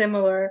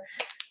similar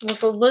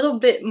with a little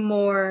bit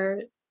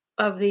more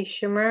of the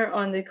shimmer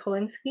on the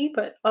Kolinsky,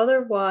 but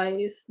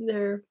otherwise,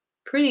 they're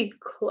pretty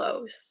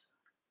close.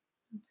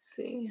 Let's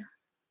see.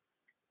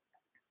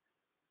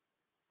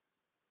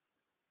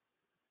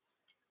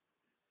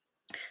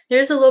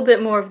 There's a little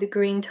bit more of the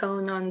green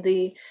tone on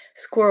the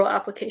squirrel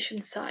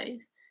application side.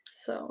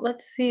 So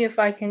let's see if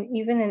I can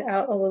even it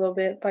out a little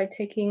bit by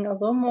taking a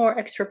little more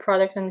extra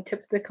product on the tip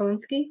of the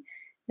Kolinsky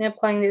and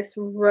applying this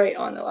right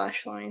on the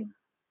lash line.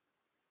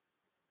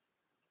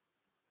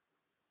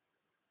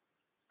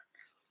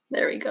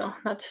 There we go,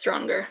 that's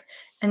stronger.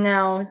 And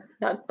now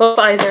that both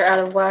eyes are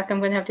out of whack,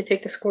 I'm gonna have to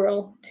take the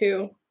squirrel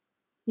to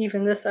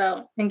even this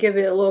out and give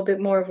it a little bit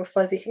more of a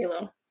fuzzy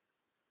halo.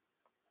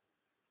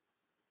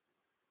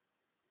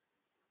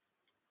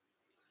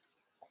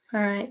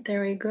 All right,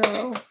 there we go.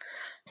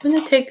 I'm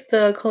going to take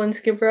the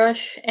Kolinsky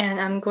brush and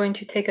I'm going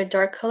to take a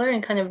dark color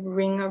and kind of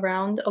ring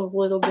around a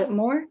little bit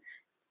more.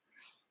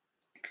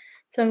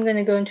 So I'm going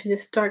to go into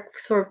this dark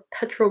sort of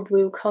petrol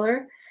blue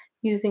color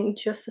using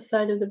just the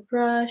side of the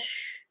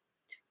brush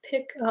to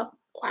pick up.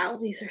 Wow,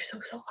 these are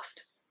so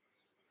soft.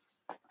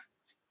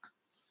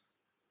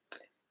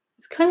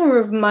 This kind of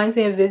reminds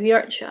me of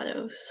Viseart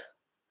shadows.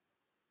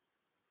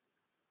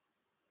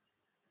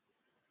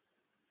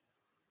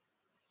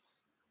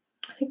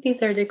 I think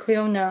these are the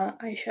Clionadh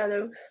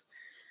eyeshadows.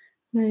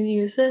 I'm going to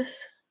use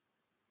this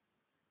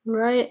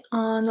right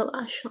on the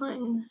lash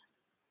line.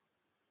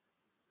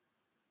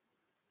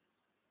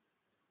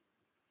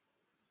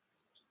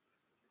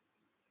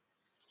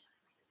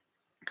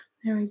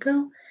 There we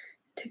go.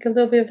 Take a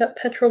little bit of that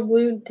petrol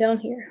blue down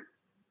here.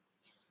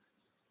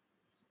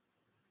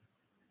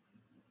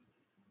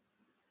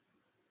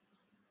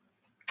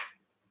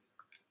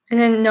 And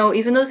then no,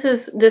 even though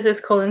this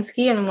is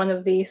Kolinsky and one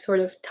of the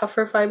sort of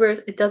tougher fibers,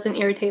 it doesn't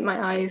irritate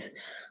my eyes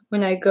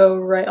when I go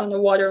right on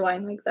the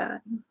waterline like that.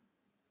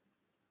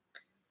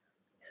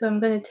 So I'm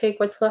going to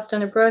take what's left on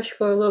the brush,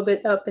 go a little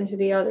bit up into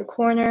the outer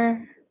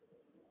corner.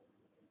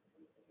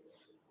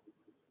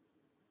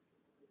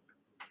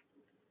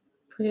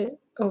 Put it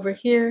over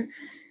here.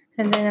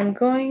 And then I'm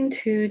going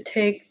to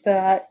take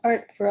that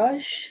art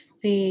brush,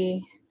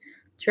 the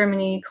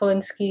Germany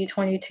Kolinsky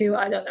 22,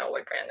 I don't know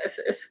what brand this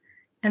is,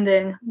 and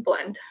then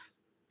blend.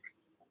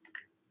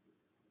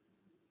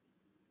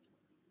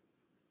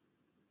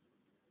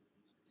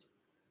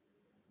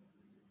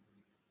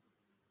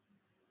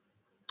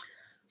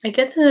 I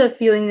get the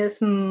feeling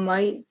this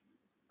might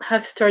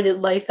have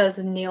started life as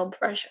a nail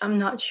brush. I'm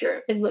not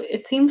sure.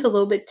 It seems a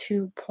little bit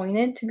too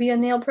pointed to be a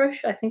nail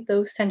brush. I think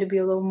those tend to be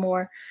a little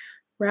more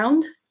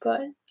round,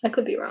 but I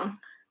could be wrong.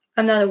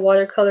 I'm not a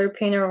watercolor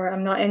painter or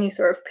I'm not any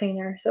sort of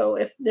painter. So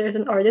if there's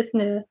an artist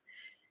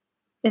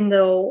in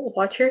the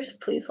watchers,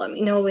 please let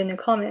me know in the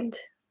comment.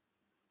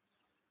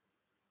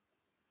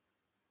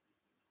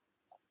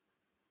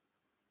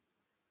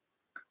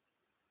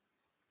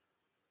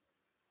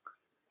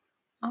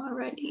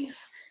 Alrighties.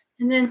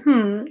 And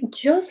then,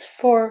 just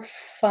for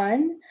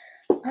fun,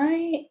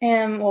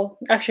 well,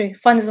 actually,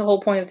 fun is the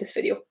whole point of this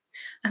video.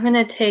 I'm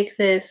gonna take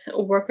this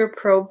Worker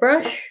Pro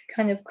brush,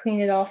 kind of clean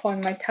it off on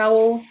my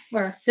towel,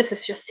 or this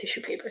is just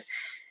tissue paper.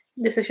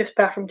 This is just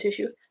bathroom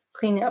tissue.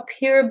 Clean it up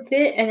here a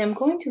bit, and I'm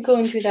going to go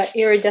into that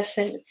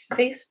iridescent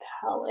face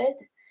palette,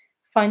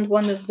 find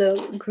one of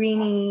the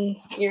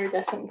greeny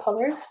iridescent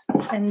colors,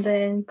 and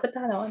then put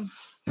that on.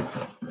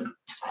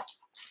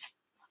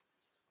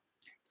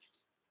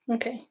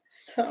 Okay,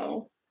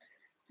 so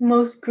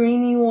most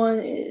greeny one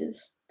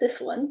is this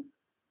one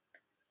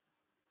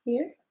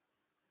here.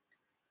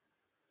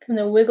 Kind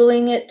of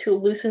wiggling it to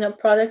loosen up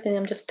product, and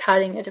I'm just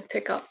patting it to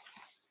pick up.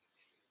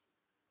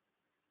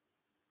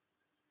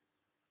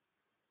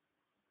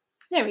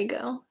 There we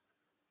go.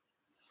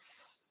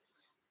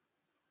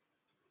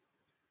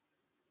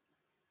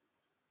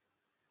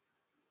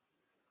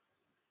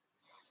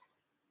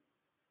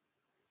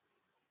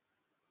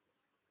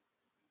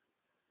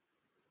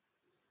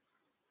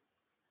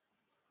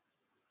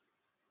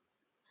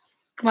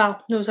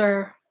 Wow, those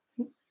are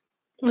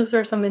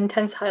some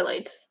intense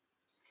highlights.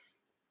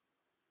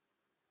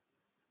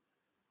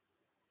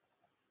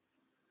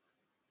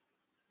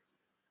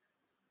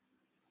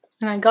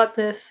 And I got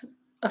this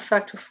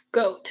effect with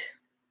goat.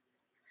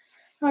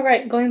 All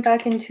right, going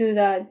back into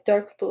that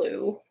dark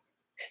blue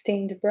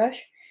stained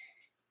brush,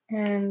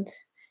 and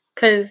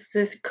because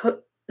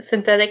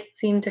synthetic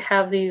seemed to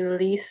have the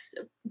least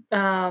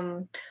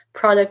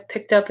product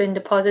picked up and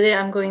deposited,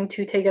 I'm going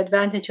to take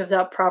advantage of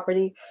that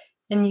property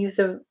and use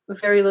a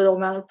very little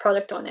amount of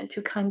product on it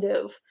to kind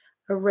of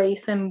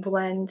erase and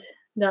blend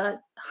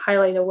that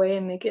highlight away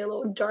and make it a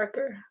little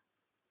darker.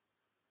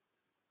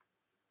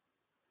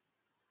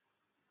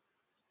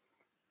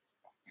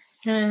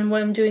 And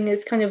what I'm doing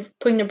is kind of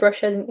putting the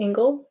brush at an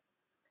angle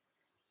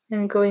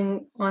and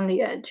going on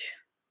the edge.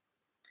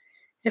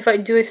 If I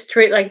do it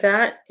straight like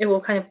that, it will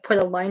kind of put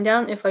a line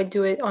down. If I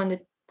do it on the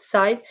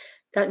side,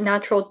 that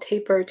natural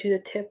taper to the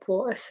tip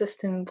will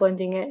assist in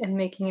blending it and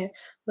making it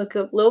look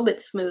a little bit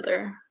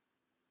smoother.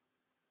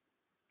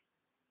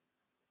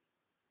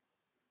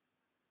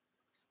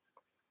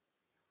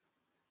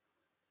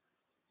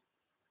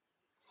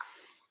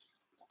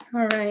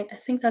 All right, I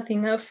think that's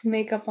enough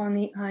makeup on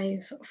the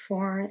eyes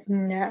for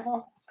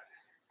now.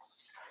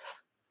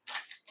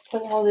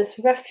 Put all this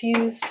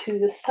refuse to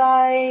the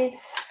side,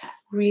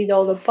 read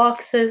all the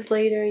boxes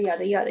later,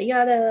 yada yada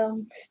yada,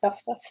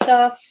 stuff,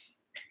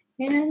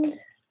 and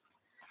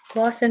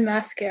gloss and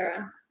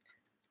mascara.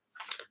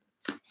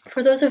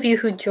 For those of you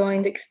who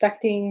joined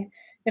expecting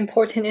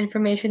important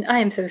information, I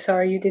am so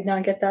sorry you did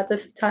not get that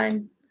this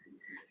time.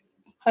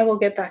 I will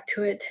get back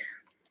to it.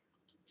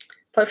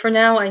 But for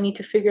now, I need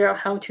to figure out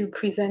how to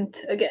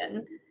present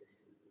again.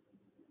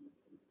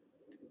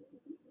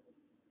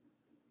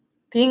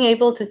 Being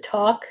able to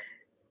talk,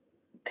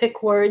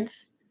 pick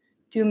words,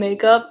 do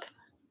makeup,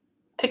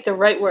 pick the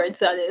right words,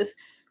 that is,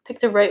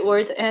 pick the right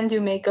words and do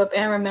makeup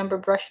and remember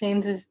brush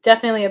names is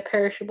definitely a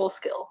perishable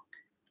skill.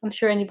 I'm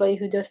sure anybody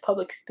who does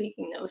public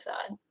speaking knows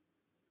that.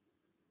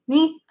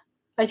 Me,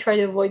 I try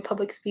to avoid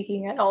public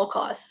speaking at all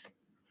costs.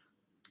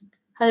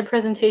 Had a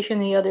presentation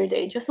the other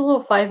day, just a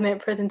little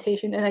 5-minute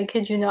presentation, and I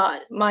kid you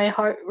not, my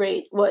heart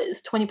rate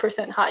was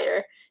 20%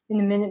 higher in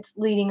the minutes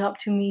leading up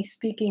to me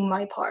speaking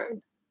my part.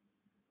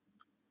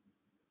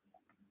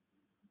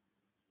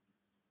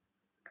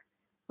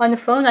 On the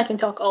phone, I can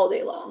talk all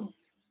day long.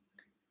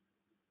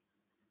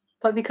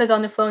 But because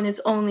on the phone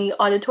it's only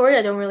auditory,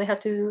 I don't really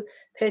have to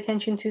pay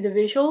attention to the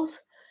visuals.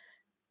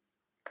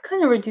 It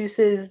kind of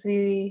reduces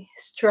the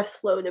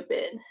stress load a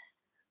bit.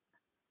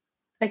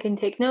 I can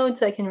take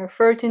notes, I can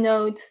refer to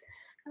notes.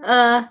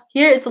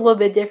 Here it's a little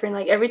bit different.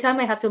 Like every time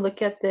I have to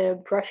look at the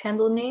brush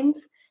handle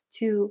names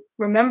to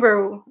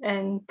remember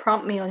and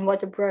prompt me on what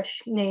the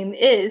brush name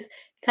is, it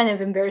kind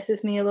of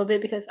embarrasses me a little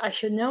bit because I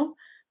should know.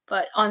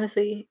 But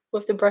honestly,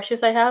 with the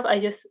brushes I have,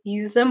 I just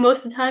use them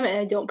most of the time and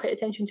I don't pay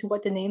attention to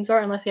what the names are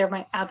unless they are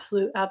my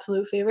absolute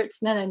favorites.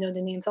 Then I know the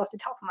names off the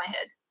top of my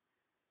head.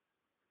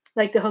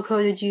 Like the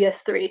Hakoda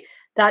GS3.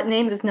 That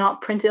name is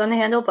not printed on the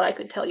handle, but I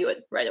could tell you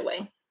it right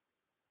away.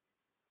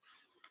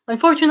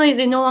 Unfortunately,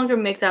 they no longer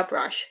make that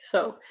brush,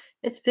 so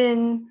it's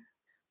been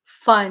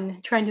fun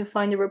trying to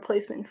find a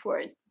replacement for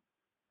it.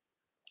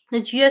 The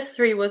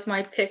GS3 was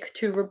my pick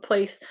to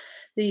replace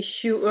the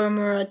Shu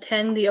Uemura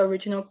 10, the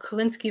original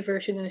Kolinsky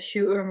version of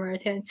Shu Uemura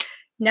 10.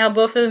 Now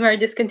both of them are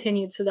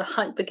discontinued, so the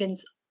hunt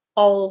begins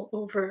all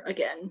over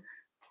again.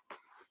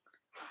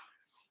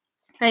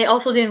 I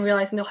also didn't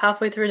realize until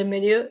halfway through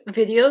the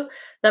video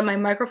that my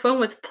microphone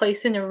was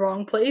placed in the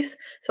wrong place,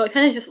 so I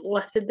kind of just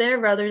left it there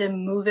rather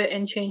than move it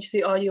and change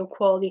the audio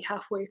quality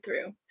halfway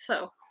through.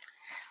 So,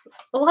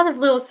 a lot of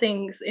little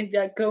things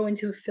that go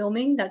into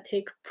filming that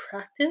take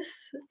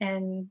practice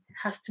and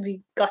has to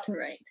be gotten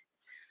right.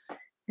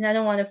 And I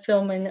don't want to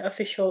film an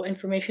official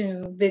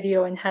information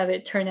video and have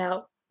it turn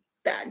out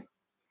bad.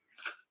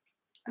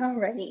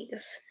 Alrighty, I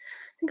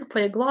think I'll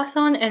put a gloss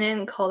on and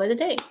then call it a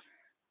day.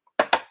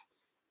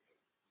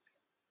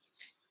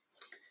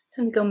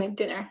 Time to go make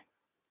dinner.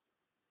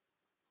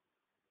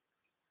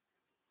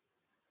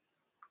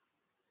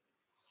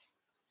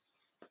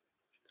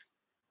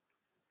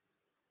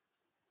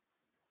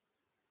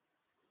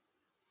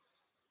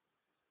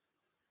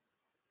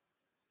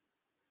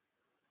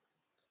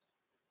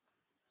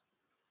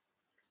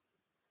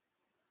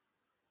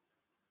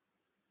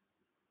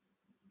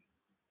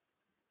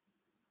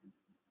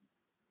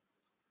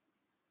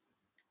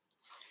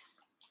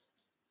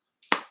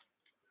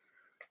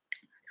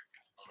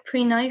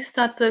 Pretty nice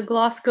that the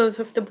gloss goes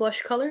with the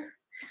blush color.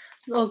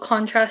 A little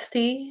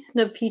contrasty.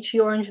 The peachy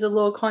orange is a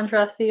little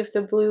contrasty with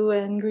the blue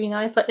and green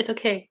eyes, but it's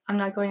okay. I'm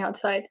not going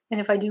outside, and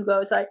if I do go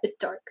outside, it's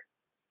dark.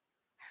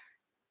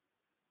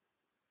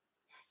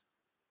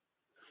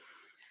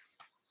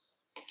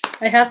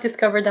 I have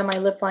discovered that my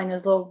lip line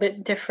is a little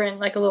bit different,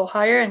 like a little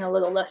higher and a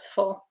little less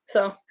full.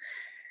 So,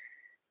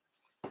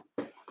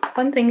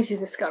 fun things you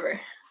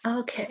discover.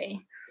 Okay.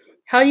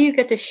 How do you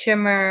get the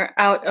shimmer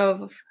out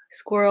of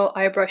squirrel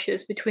eye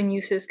brushes between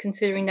uses,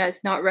 considering that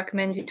it's not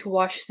recommended to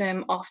wash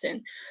them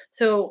often?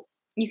 So,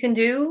 you can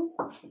do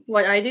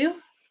what I do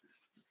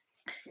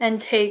and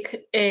take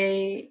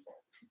a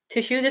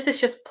tissue. This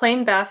is just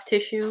plain bath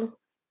tissue,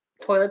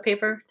 toilet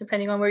paper,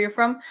 depending on where you're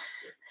from.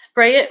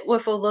 Spray it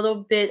with a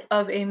little bit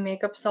of a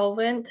makeup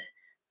solvent.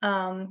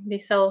 They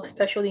sell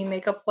specialty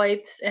makeup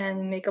wipes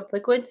and makeup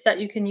liquids that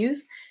you can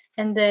use,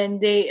 and then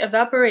they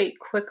evaporate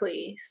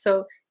quickly.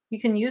 So you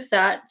can use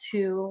that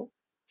to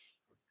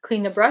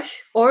clean the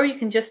brush, or you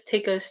can just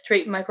take a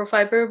straight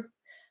microfiber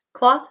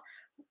cloth,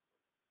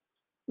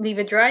 leave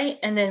it dry,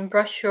 and then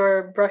brush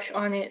your brush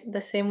on it the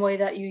same way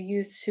that you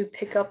use to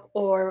pick up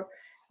or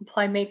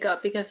apply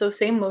makeup, because those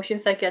same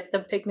motions that get the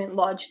pigment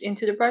lodged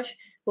into the brush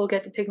will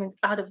get the pigments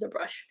out of the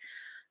brush.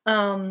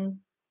 Um,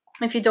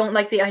 if you don't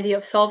like the idea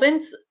of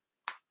solvents,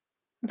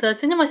 the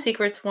Cinema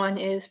Secrets one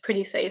is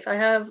pretty safe. I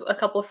have a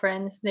couple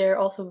friends, they're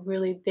also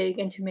really big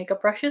into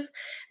makeup brushes,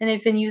 and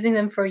they've been using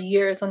them for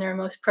years on their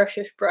most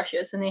precious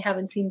brushes, and they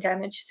haven't seen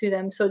damage to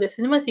them. So the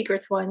Cinema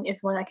Secrets one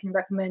is one I can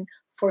recommend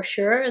for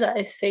sure, that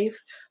is safe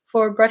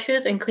for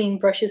brushes and clean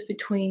brushes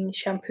between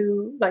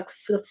shampoo, like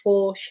the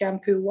full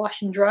shampoo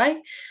wash and dry.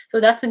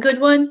 So that's a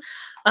good one.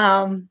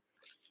 Um,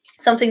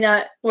 Something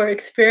that we're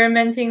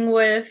experimenting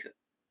with,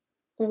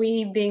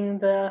 we being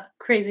the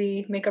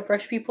crazy makeup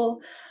brush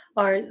people,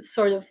 are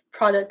sort of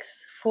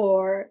products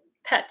for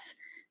pets,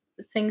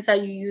 things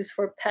that you use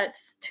for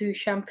pets to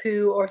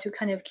shampoo or to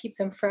kind of keep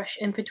them fresh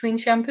in between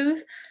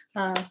shampoos.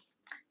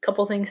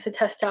 Couple things to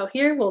test out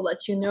here, we'll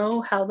let you know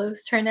how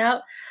those turn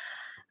out.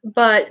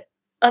 But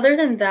other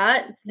than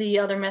that, the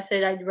other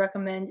method I'd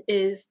recommend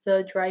is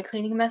the dry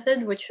cleaning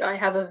method, which I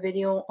have a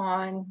video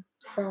on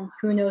from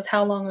who knows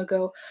how long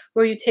ago,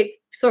 where you take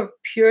sort of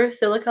pure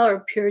silica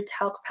or pure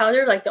talc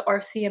powder, like the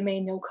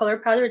RCMA no color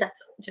powder, that's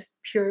just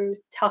pure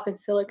talc and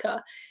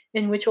silica.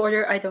 In which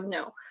order, I don't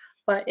know.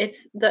 But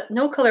it's the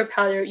no color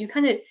powder, you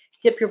kind of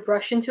dip your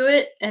brush into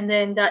it, and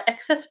then that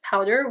excess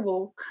powder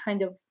will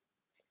kind of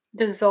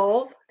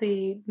dissolve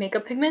the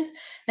makeup pigments,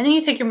 and then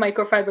you take your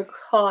microfiber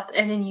cloth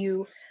and then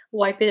you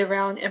wipe it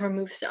around and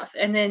remove stuff,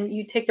 and then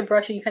you take the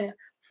brush and you kind of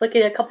flick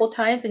it a couple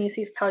times and you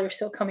see if powder's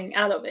still coming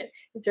out of it.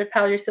 If there's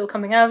powder still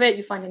coming out of it,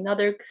 you find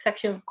another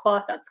section of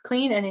cloth that's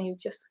clean, and then you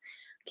just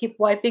keep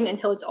wiping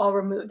until it's all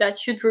removed. That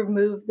should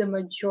remove the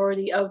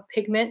majority of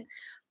pigment,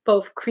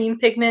 both cream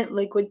pigment,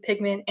 liquid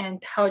pigment,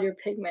 and powder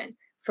pigment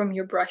from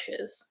your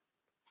brushes.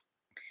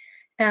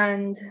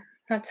 And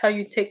that's how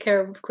you take care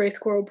of gray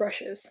squirrel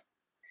brushes.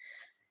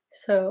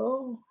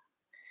 So,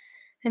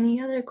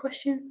 any other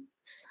questions?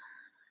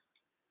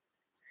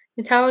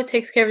 The towel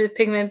takes care of the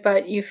pigment,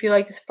 but you feel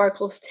like the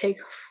sparkles take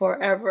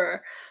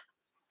forever.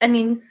 I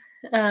mean,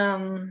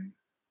 um,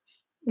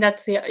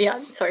 that's the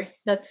yeah. Sorry,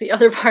 that's the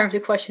other part of the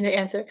question to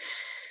answer.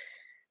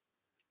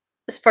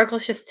 The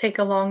sparkles just take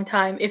a long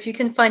time. If you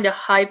can find a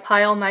high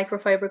pile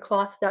microfiber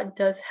cloth, that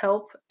does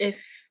help.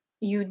 If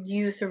you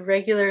use the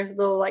regular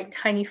little like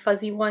tiny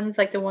fuzzy ones,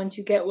 like the ones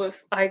you get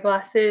with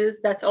eyeglasses,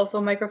 that's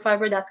also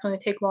microfiber. That's going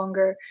to take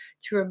longer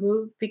to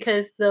remove,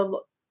 because the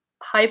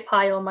high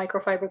pile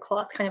microfiber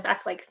cloth kind of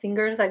act like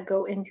fingers that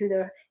go into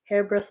the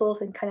hair bristles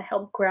and kind of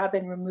help grab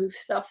and remove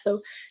stuff. So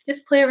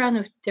just play around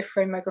with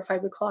different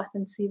microfiber cloths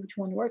and see which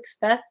one works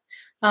best.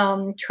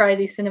 Try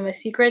the Cinema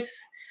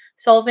Secrets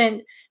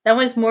solvent. That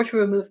one's more to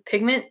remove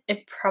pigment.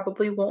 It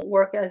probably won't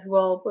work as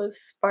well with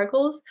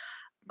sparkles,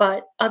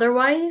 but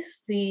otherwise,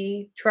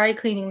 the dry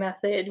cleaning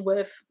method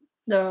with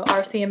the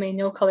RCMA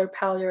no color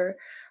powder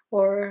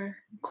or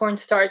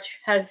cornstarch,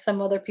 as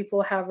some other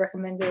people have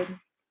recommended,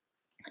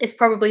 is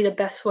probably the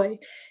best way,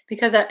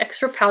 because that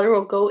extra powder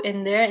will go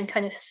in there and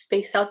kind of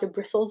space out the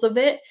bristles a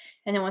bit.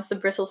 And then once the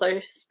bristles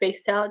are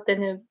spaced out,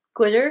 then the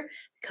glitter,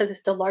 because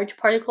it's the large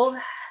particle,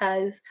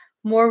 has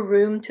more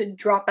room to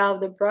drop out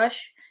of the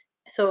brush.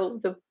 So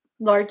the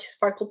large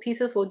sparkle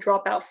pieces will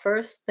drop out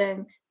first,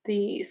 then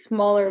the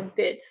smaller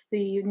bits,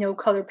 the no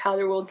color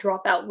powder, will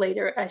drop out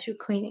later as you're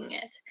cleaning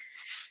it.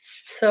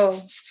 So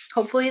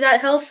hopefully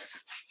that helps.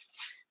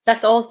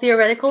 That's all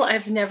theoretical.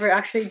 I've never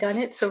actually done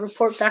it, so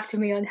report back to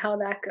me on how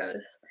that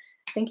goes.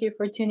 Thank you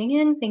for tuning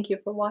in. Thank you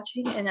for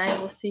watching, and I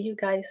will see you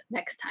guys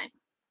next time.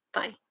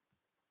 Bye.